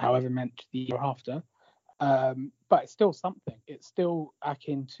however meant the year after. But it's still something. It's still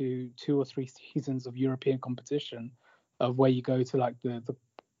akin to 2 or 3 seasons of European competition, of where you go to like the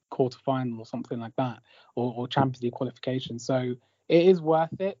quarterfinal or something like that, or Champions League qualification. So it is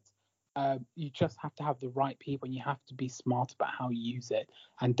worth it. You just have to have the right people, and you have to be smart about how you use it.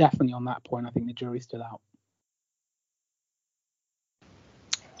 And definitely on that point, I think the jury's still out.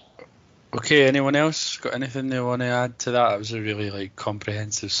 Okay, anyone else got anything they want to add to that? It was a really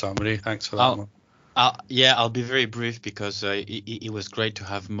comprehensive summary. Thanks for that, Mo. I'll be very brief, because it was great to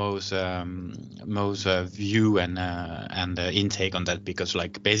have Mo's view and intake on that, because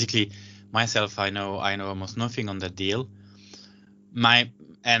basically myself, I know almost nothing on that deal. I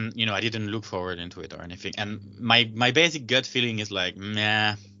didn't look forward into it or anything, and my basic gut feeling is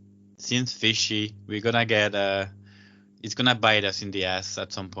nah, seems fishy. We're gonna get it's gonna bite us in the ass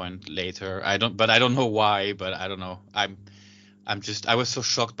at some point later. I don't know why, but I don't know. I was so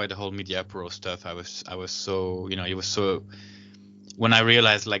shocked by the whole Media Pro stuff. I was so, it was so, when I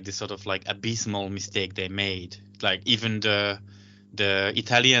realized this sort of abysmal mistake they made, even the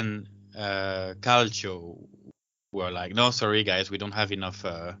Italian Calcio were no, sorry guys, we don't have enough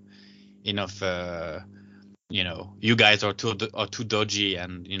you guys are too dodgy,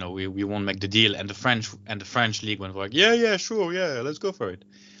 and we won't make the deal. And the French league went yeah, sure, yeah, let's go for it.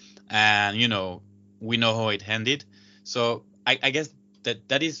 And we know how it ended. So I guess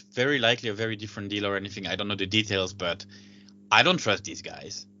that is very likely a very different deal or anything. I don't know the details, but I don't trust these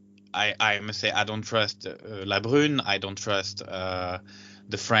guys. I must say, I don't trust Lebrun. I don't trust the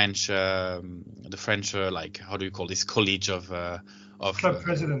French how do you call this, college of club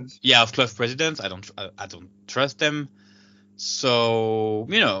presidents. Yeah, of club presidents. I don't trust them. So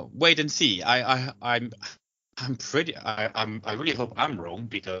wait and see. I'm I really hope I'm wrong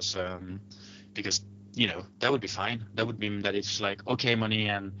because that would be fine. That would mean that it's like okay money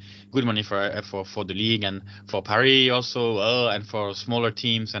and good money for the league and for Paris also, and for smaller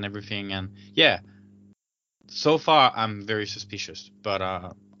teams and everything. And yeah, so far I'm very suspicious, but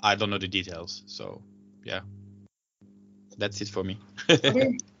I don't know the details. So yeah, that's it for me.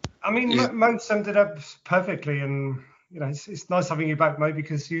 I mean, Mo summed it up perfectly, and it's nice having you back, Mo,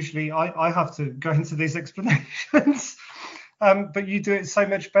 because usually I have to go into these explanations, but you do it so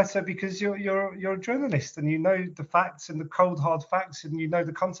much better because you're a journalist and you know the facts and the cold hard facts, and you know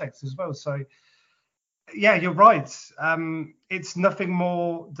the context as well. So yeah, you're right. It's nothing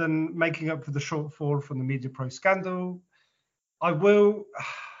more than making up for the shortfall from the Media Pro scandal. I will,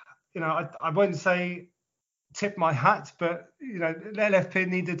 I won't say tip my hat, but the LFP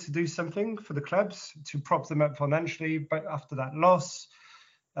needed to do something for the clubs to prop them up financially. But after that loss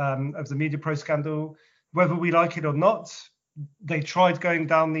of the Media Pro scandal, whether we like it or not, they tried going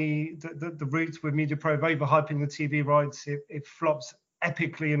down the route with Media Pro of overhyping the TV rights. It flops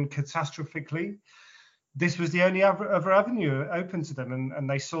epically and catastrophically. This was the only other avenue open to them, and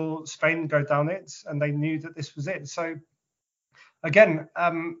they saw Spain go down it, and they knew that this was it. So again,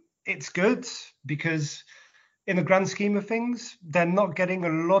 it's good because in the grand scheme of things, they're not getting a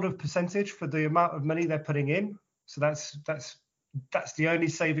lot of percentage for the amount of money they're putting in. So that's the only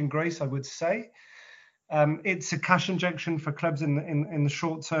saving grace, I would say. It's a cash injection for clubs in the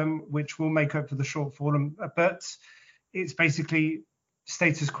short term, which will make up for the shortfall. But it's basically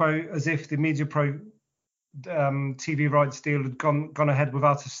status quo, as if the Media Pro TV rights deal had gone ahead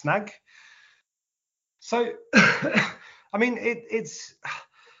without a snag. So, I mean, it's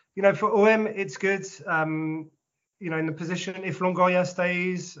for OM, it's good. In the position, if Longoria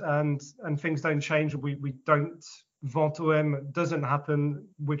stays and things don't change, we don't vaunt OM, it doesn't happen,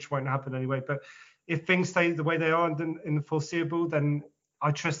 which won't happen anyway. But if things stay the way they are in the foreseeable, then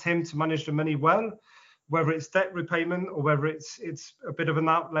I trust him to manage the money well, whether it's debt repayment or whether it's a bit of an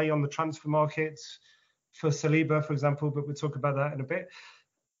outlay on the transfer market for Saliba, for example. But we'll talk about that in a bit.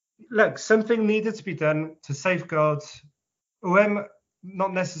 Look, something needed to be done to safeguard OM,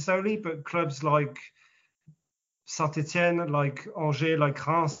 not necessarily, but clubs like Saint-Etienne, like Angers, like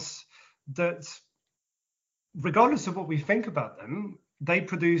Reims, that regardless of what we think about them, they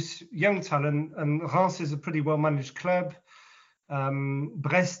produce young talent, and Reims is a pretty well-managed club.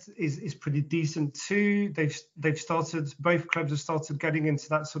 Brest is pretty decent too. Both clubs have started getting into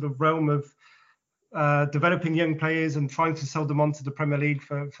that sort of realm of developing young players and trying to sell them on to the Premier League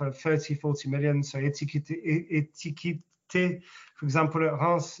for 30, 40 million. So Etiquette, for example, at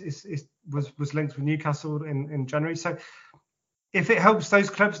Reims was linked with Newcastle in January. So if it helps those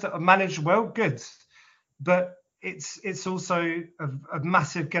clubs that are managed well, good. But it's also a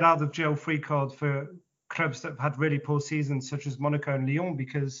massive get out of jail free card for clubs that have had really poor seasons, such as Monaco and Lyon,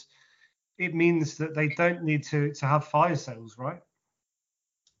 because it means that they don't need to have fire sales, right?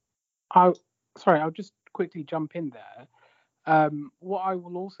 I'll just quickly jump in there. What I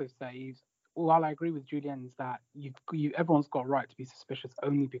will also say is, while I agree with Julian, is that everyone's got a right to be suspicious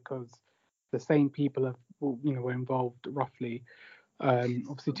only because the same people were involved roughly.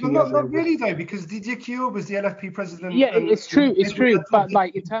 Obviously, 2 years ago. Not really though, because Didier Kiel was the LFP president. Yeah, it's true. But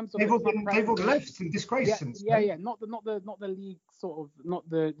like in terms of they've all left in disgrace since. Yeah. Not the league sort of, not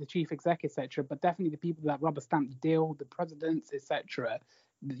the chief exec, etc. But definitely the people that rubber stamp the deal, the presidents, etc.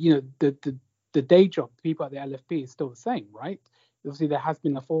 The day job, the people at the LFP is still the same, right? Obviously, there has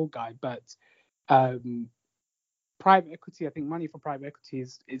been a fall guy, but private equity, I think money for private equity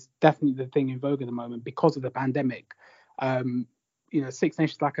is definitely the thing in vogue at the moment because of the pandemic. Six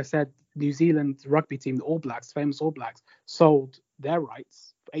Nations, like I said, New Zealand rugby team, the All Blacks, famous All Blacks, sold their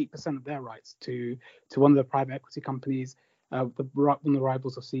rights, 8% of their rights to one of the private equity companies, one of the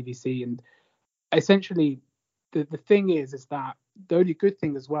rivals of CVC. And essentially, the thing is that the only good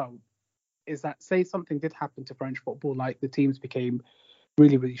thing as well is that, say something did happen to French football, like the teams became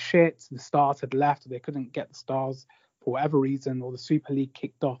really, really shit, the stars had left, or they couldn't get the stars for whatever reason, or the Super League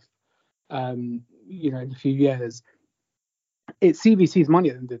kicked off, in a few years. It's CVC's money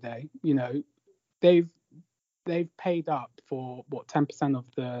at the end of the day. They've paid up for 10%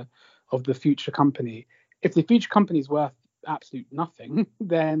 of the future company. If the future company is worth absolute nothing,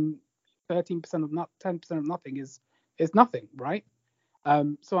 then 10% of nothing is nothing, right?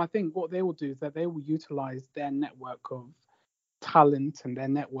 So I think what they will do is that they will utilize their network of talent and their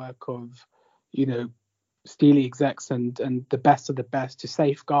network of steely execs and the best of the best to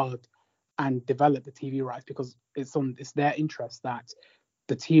safeguard and develop the TV rights, because it's their interest that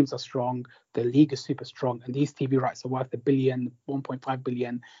the teams are strong, the league is super strong, and these TV rights are worth $1 billion, 1.5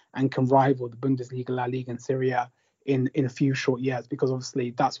 billion, and can rival the Bundesliga, La Liga, and Serie in a few short years, because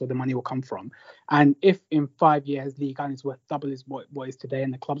obviously that's where the money will come from. And if in 5 years Ligue 1 is worth double is what is today,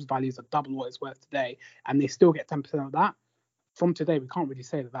 and the club's values are double what it's worth today, and they still get 10% of that, from today we can't really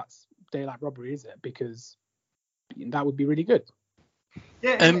say that that's daylight robbery, is it? Because that would be really good.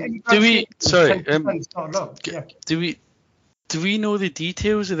 Yeah. Do we know the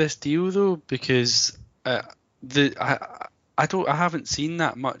details of this deal though? Because I haven't seen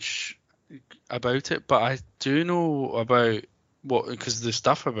that much about it, but I do know about because the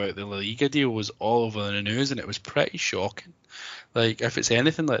stuff about the La Liga deal was all over the news and it was pretty shocking. Like, if it's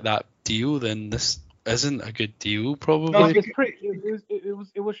anything like that deal, then this isn't a good deal, probably. No,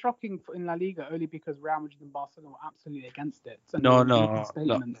 it was shocking in La Liga only because Real Madrid and Barcelona were absolutely against it. No,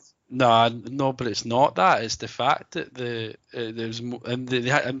 but it's not that. It's the fact that they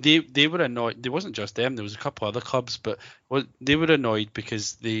were annoyed. There wasn't just them. There was a couple other clubs, but they were annoyed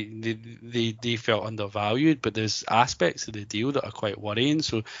because they felt undervalued. But there's aspects of the deal that are quite worrying.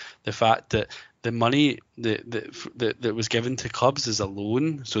 So the fact that the money that was given to clubs is a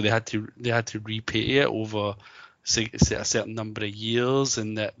loan, so they had to repay it over a certain number of years,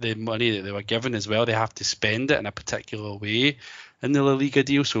 and that the money that they were given as well, they have to spend it in a particular way in the La Liga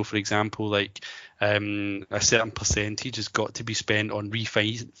deal. So, for example, like a certain percentage has got to be spent on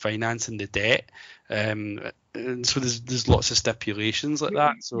refinancing the debt, and so there's lots of stipulations like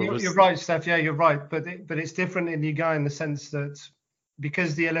that. So you're right, Steph. Yeah, you're right. But it's different in Ligue 1 in the sense that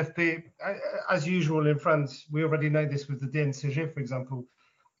because the LFP, as usual in France, we already know this with the DNCG, for example,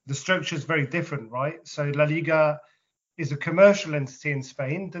 the structure is very different, right? So La Liga is a commercial entity in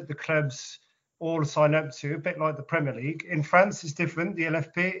Spain that the clubs all sign up to, a bit like the Premier League. In France, it's different. The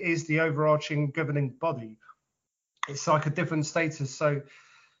LFP is the overarching governing body. It's like a different status. So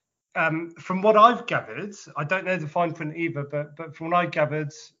from what I've gathered, I don't know the fine print either, but from what I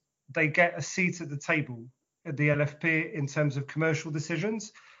gathered, they get a seat at the table at the LFP in terms of commercial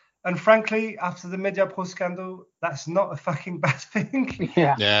decisions. And frankly, after the Mediapro scandal, that's not a fucking bad thing.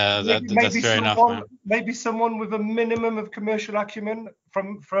 Yeah, that's fair enough, man. Maybe someone with a minimum of commercial acumen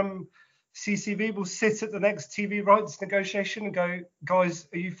from CCV will sit at the next TV rights negotiation and go, guys,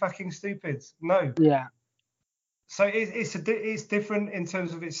 are you fucking stupid? No. Yeah. So it's different in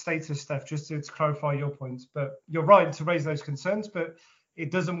terms of its status, Steph, just to clarify your points. But you're right to raise those concerns, but it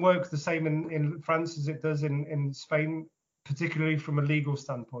doesn't work the same in France as it does in Spain, particularly from a legal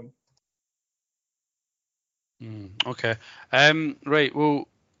standpoint. Okay. Right. Well,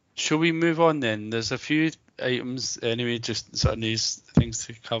 shall we move on then? There's a few items anyway, just sort of news things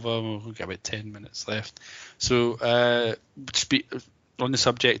to cover. We've got about 10 minutes left. So, on the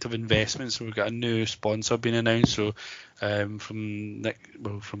subject of investments, we've got a new sponsor being announced. So, from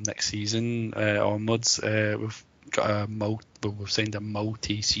next season onwards, we've got we've signed a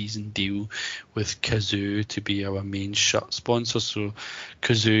multi-season deal with Kazoo to be our main shirt sponsor. So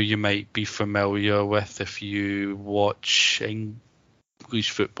Kazoo, you might be familiar with if you watch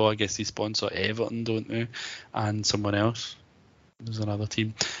English football. I guess they sponsor Everton, don't they? And someone else. There's another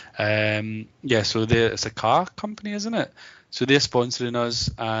team. So it's a car company, isn't it? So they're sponsoring us.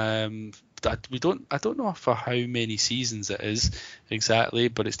 I don't know for how many seasons it is exactly,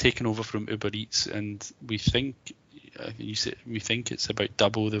 but it's taken over from Uber Eats, and we think it's about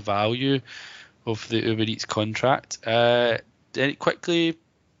double the value of the Uber Eats contract. Quickly,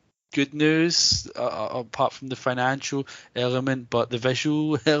 good news apart from the financial element, but the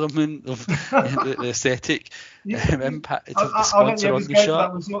visual element of the aesthetic impact of the sponsor on the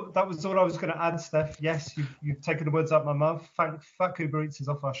shirt. That was all I was going to add, Steph. Yes, you've taken the words out of my mouth. Fuck Uber Eats is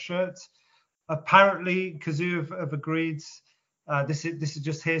off our shirt. Apparently, Kazoo have agreed. This is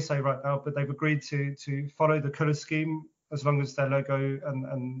just hearsay right now, but they've agreed to follow the colour scheme as long as their logo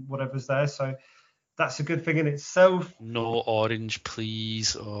and whatever's there. So that's a good thing in itself. No orange,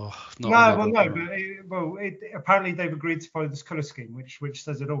 please. Apparently they've agreed to follow this colour scheme, which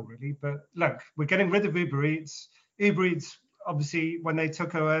says it all really. But look, we're getting rid of Uber Eats. Uber Eats, obviously, when they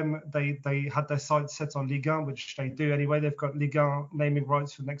took OM, they had their sights set on Ligue 1, which they do anyway. They've got Ligue 1 naming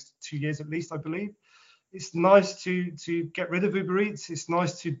rights for the next 2 years at least, I believe. It's nice to get rid of Uber Eats. It's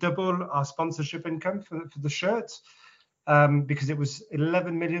nice to double our sponsorship income for the shirt, because it was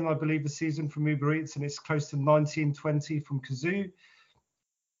 11 million, I believe, a season from Uber Eats, and it's close to 19-20 from Kazoo.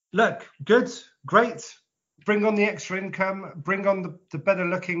 Look, good, great. Bring on the extra income. Bring on the better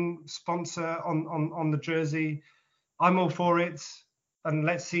looking sponsor on the jersey. I'm all for it, and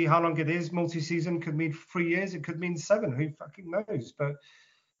let's see how long it is. Multi-season could mean 3 years. It could mean 7. Who fucking knows? But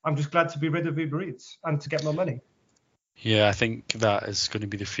I'm just glad to be rid of Uber Eats and to get more money. Yeah, I think that is going to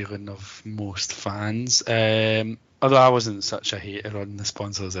be the feeling of most fans. Although I wasn't such a hater on the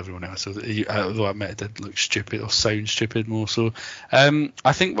sponsor as everyone else, although I admit it did look stupid or sound stupid more so. I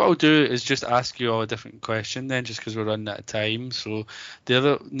think what I'll do is just ask you all a different question then, just because we're running out of time. So the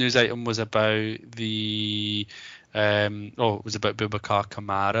other news item was about it was about Boubacar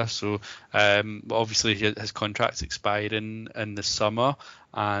Kamara. So obviously his contract's expiring in the summer,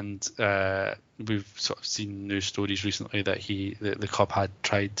 and we've sort of seen news stories recently that the club had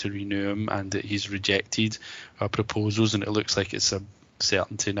tried to renew him and that he's rejected our proposals, and it looks like it's a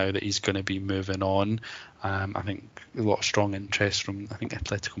certainty now that he's going to be moving on. I think a lot of strong interest from, I think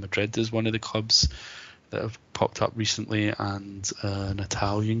Atletico Madrid is one of the clubs that have popped up recently, and an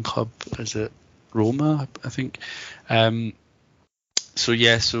Italian club, is it Roma, I think. So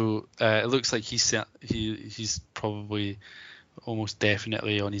it looks like he's probably almost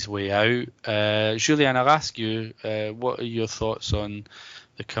definitely on his way out. Julian, I'll ask you, what are your thoughts on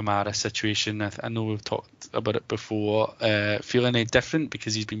the Kamara situation? I know we've talked about it before. Feel any different,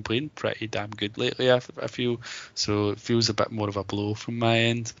 because he's been playing pretty damn good lately, I feel. So it feels a bit more of a blow from my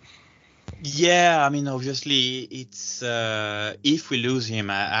end. Yeah, I mean, obviously, it's if we lose him,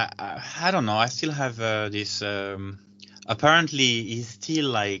 I don't know. I still have this. Apparently, he's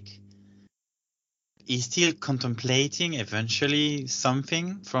still contemplating eventually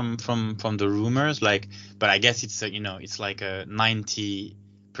something from the rumors. Like, but I guess it's it's like a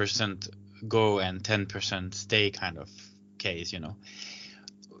 90% go and 10% stay kind of case.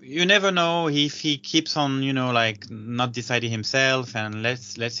 You never know if he keeps on, like not deciding himself. And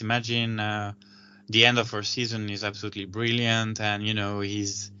let's imagine the end of our season is absolutely brilliant, and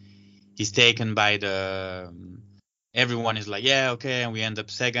he's taken by the everyone is like, yeah, okay, and we end up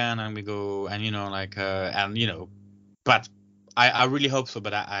second, and we go, and but I really hope so.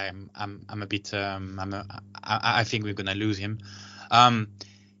 But I'm a bit I think we're gonna lose him.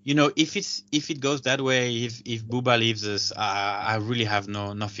 If it goes that way, if Buba leaves us, I really have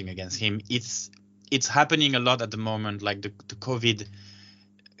nothing against him. It's happening a lot at the moment, like the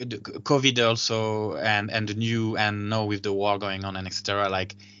COVID also, and the new, and now with the war going on and etc.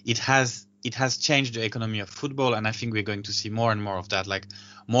 Like it has changed the economy of football, and I think we're going to see more and more of that. Like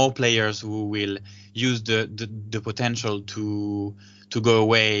more players who will use the potential to go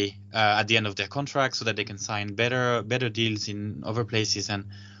away at the end of their contract, so that they can sign better deals in other places. And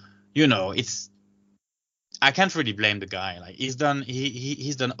it's, I can't really blame the guy. Like he's done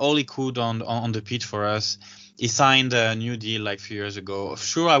all he could on the pitch for us. He signed a new deal like a few years ago.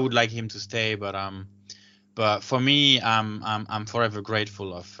 Sure, I would like him to stay, but for me, I'm forever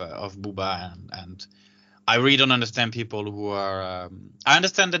grateful of Buba, and I really don't understand people who are. I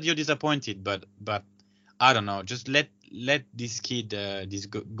understand that you're disappointed, but I don't know. Just let this kid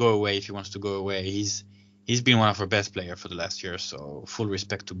go away if he wants to go away. He's been one of our best players for the last year, so full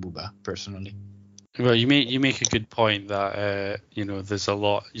respect to Buba personally. Well, you make a good point that there's a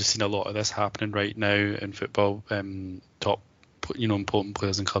lot. You've seen a lot of this happening right now in football. Top, important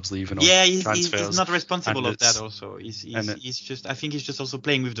players and clubs leaving on transfers. He's not responsible of that. Also, he's just. I think he's just also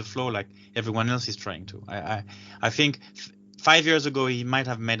playing with the flow like everyone else is trying to. I think 5 years ago he might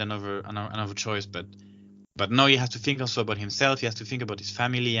have made another choice, but now he has to think also about himself. He has to think about his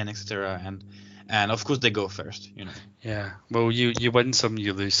family and etc. And of course they go first. Yeah, well, you win some,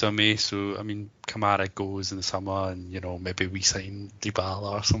 you lose some, eh? So I mean, Kamara goes in the summer, and maybe we sign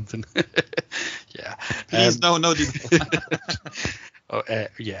Dybala or something. Yeah. Please, no Dybala.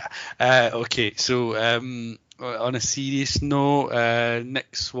 Yeah. Okay. So on a serious note,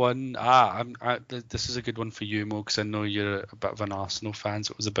 next one. This is a good one for you, Mo, because I know you're a bit of an Arsenal fan.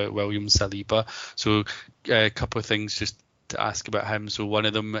 So it was about William Saliba. So a couple of things just to ask about him. So one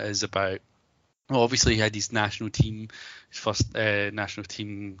of them is about. Well, obviously, he had his first national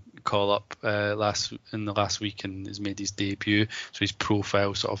team call up last week, and has made his debut. So his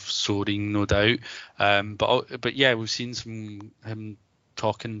profile sort of soaring, no doubt. But yeah, we've seen him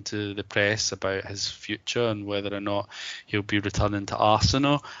talking to the press about his future and whether or not he'll be returning to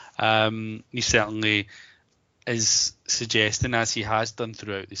Arsenal. He certainly is suggesting, as he has done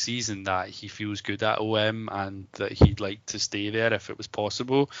throughout the season, that he feels good at OM and that he'd like to stay there if it was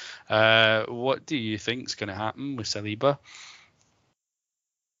possible. What do you think is going to happen with Saliba?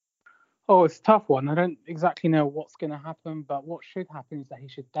 Oh, it's a tough one. I don't exactly know what's going to happen, but what should happen is that he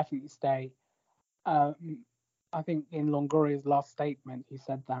should definitely stay. I think in Longoria's last statement, he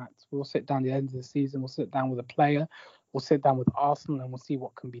said that we'll sit down at the end of the season, we'll sit down with a player, we'll sit down with Arsenal, and we'll see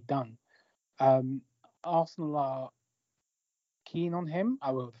what can be done. Arsenal are keen on him.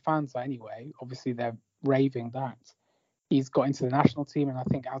 Well, the fans are anyway. Obviously, they're raving that He's got into the national team, and I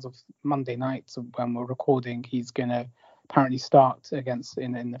think as of Monday night, so when we're recording, he's going to apparently start in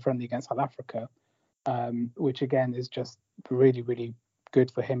the friendly against South Africa, which again is just really, really good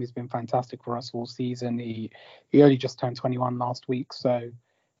for him. He's been fantastic for us all season. He only just turned 21 last week, so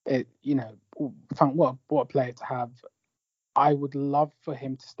what a player to have. I would love for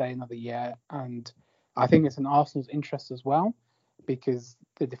him to stay another year, and I think it's in Arsenal's interest as well, because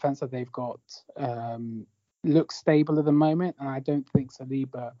the defense that they've got looks stable at the moment, and I don't think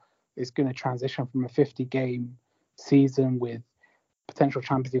Saliba is going to transition from a 50-game season with potential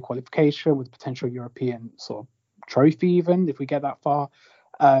Champions League qualification, with potential European sort of trophy, even if we get that far,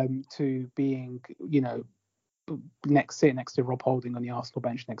 to being, next to Rob Holding on the Arsenal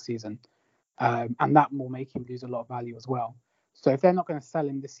bench next season, and that will make him lose a lot of value as well. So if they're not going to sell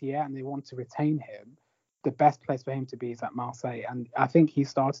him this year and they want to retain him, the best place for him to be is at Marseille, and I think he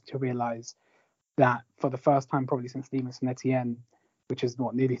started to realise that for the first time probably since Limas and Etienne, which is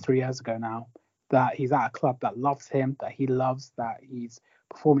nearly 3 years ago now, that he's at a club that loves him, that he loves, that he's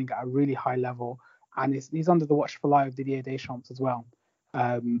performing at a really high level, and he's under the watchful eye of Didier Deschamps as well.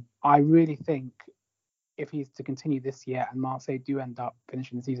 I really think if he's to continue this year and Marseille do end up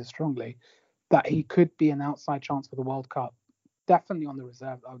finishing the season strongly, that he could be an outside chance for the World Cup. Definitely on the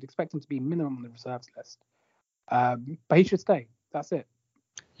reserve. I would expect him to be minimum on the reserves list. But he should stay. That's it.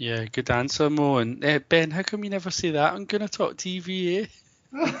 Yeah, good answer, Mo. And Ben, how come you never say that on Gonna Talk TV?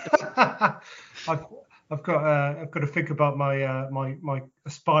 I've got to think about my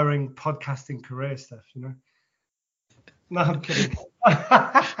aspiring podcasting career stuff. No, I'm kidding.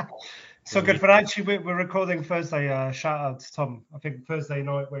 So good. But actually, we're recording Thursday. Shout out to Tom. I think Thursday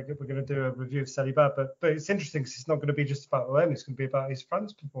night we're going to do a review of Saliba. But it's interesting because it's not going to be just about OM. It's going to be about his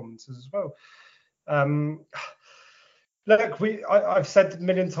France performances as well. Look, I've said a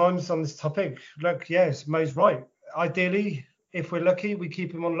million times on this topic. Look, yes, Mo's right. Ideally, if we're lucky, we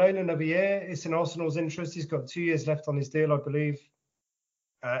keep him on loan another year. It's in Arsenal's interest. He's got 2 years left on his deal, I believe.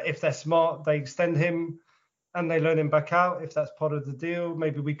 If they're smart, they extend him and they loan him back out. If that's part of the deal,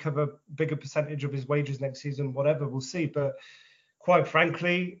 maybe we cover a bigger percentage of his wages next season, whatever, we'll see. But quite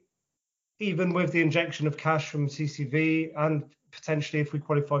frankly, even with the injection of cash from CCV and potentially if we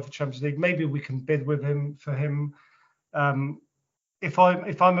qualify for Champions League, maybe we can bid with him for him. If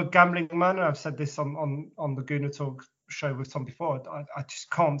I'm a gambling man, and I've said this on the Guna Talk show with Tom before, I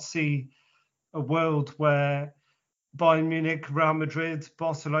just can't see a world where Bayern Munich, Real Madrid,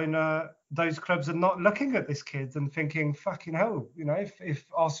 Barcelona, those clubs are not looking at this kid and thinking, fucking hell, if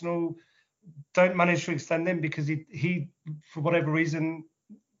Arsenal don't manage to extend him because he for whatever reason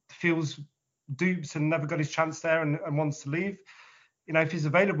feels duped and never got his chance there and wants to leave, if he's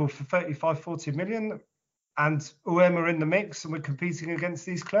available for 35, 40 million and OM are in the mix and we're competing against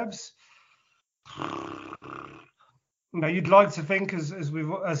these clubs, you'd like to think,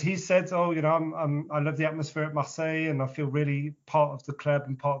 as he said, I love the atmosphere at Marseille and I feel really part of the club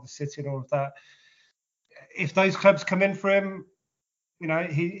and part of the city and all of that. If those clubs come in for him,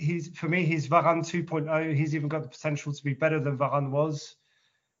 he's for me, he's Varane 2.0. He's even got the potential to be better than Varane was.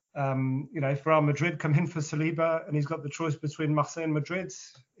 If Real Madrid come in for Saliba and he's got the choice between Marseille and Madrid,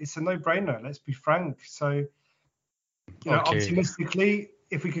 it's a no-brainer. Let's be frank. So, optimistically,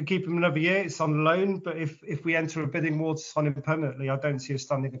 if we could keep him another year, it's on loan. But if we enter a bidding war to sign him permanently, I don't see us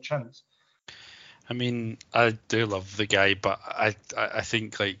standing a chance. I mean, I do love the guy, but I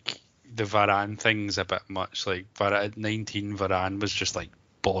think like the Varane thing's a bit much. Like at 19, Varane was just like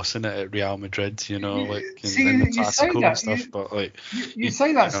bossing it at Real Madrid, in the classical and stuff. But like you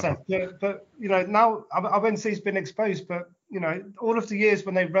say that stuff, but now I wouldn't say he's been exposed, but all of the years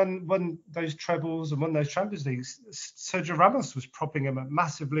when they won those trebles and won those Champions Leagues, Sergio Ramos was propping him up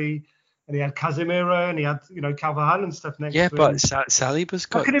massively, and he had Casemiro and he had Carvajal and stuff next to him. Yeah, but Saliba's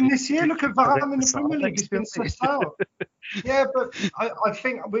got. Look at him this year. Look at Varane in the Premier League. He's been sussed out. Yeah, but I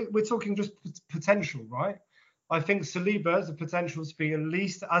think we're talking just potential, right? I think Saliba has the potential to be at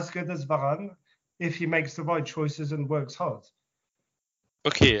least as good as Varane if he makes the right choices and works hard.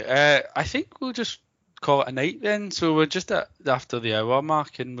 Okay, I think we'll just call it a night then. So we're just after the hour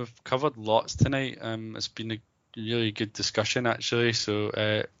mark and we've covered lots tonight. It's been a really good discussion actually. So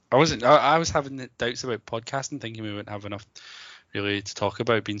I was having doubts about podcasting, thinking we wouldn't have enough really to talk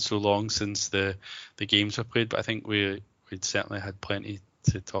about. It's been so long since the games were played, but I think we'd certainly had plenty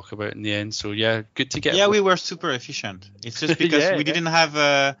to talk about in the end. So yeah, good to get. Yeah, we were super efficient. It's just because we didn't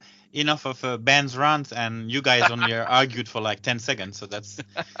have enough of Ben's rant, and you guys only argued for like 10 seconds. So that's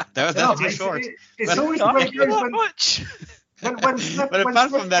too short. It's always the way it goes not much. But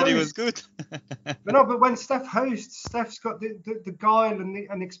apart from that, it was good. But when Steph hosts, Steph's got the guile and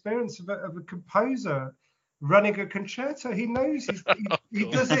the experience of a composer. running a concerto. He knows. He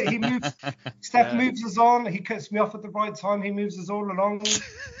does it. He moves. Steph moves us on. He cuts me off at the right time. He moves us all along.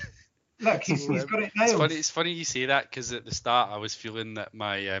 Look, he's got it nailed. It's funny you say that, because at the start I was feeling that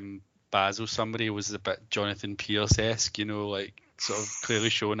my Basel summary was a bit Jonathan Pierce-esque, like sort of clearly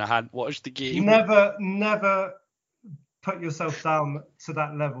showing I hadn't watched the game. Never put yourself down to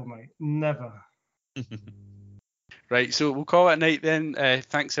that level, mate. Never. Right, so we'll call it a night then.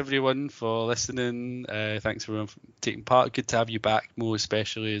 Thanks everyone for listening. Thanks everyone for taking part. Good to have you back, Mo,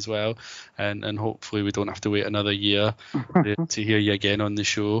 especially as well. And hopefully we don't have to wait another year to hear you again on the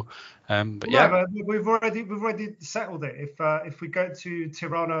show. But we've already settled it. If we go to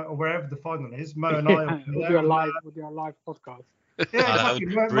Tirana or wherever the final is, Mo and I we'll do a live podcast. Yeah,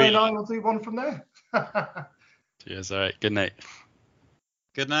 exactly. Mo and I will do one from there. Cheers. All right. Good night.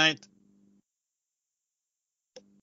 Good night.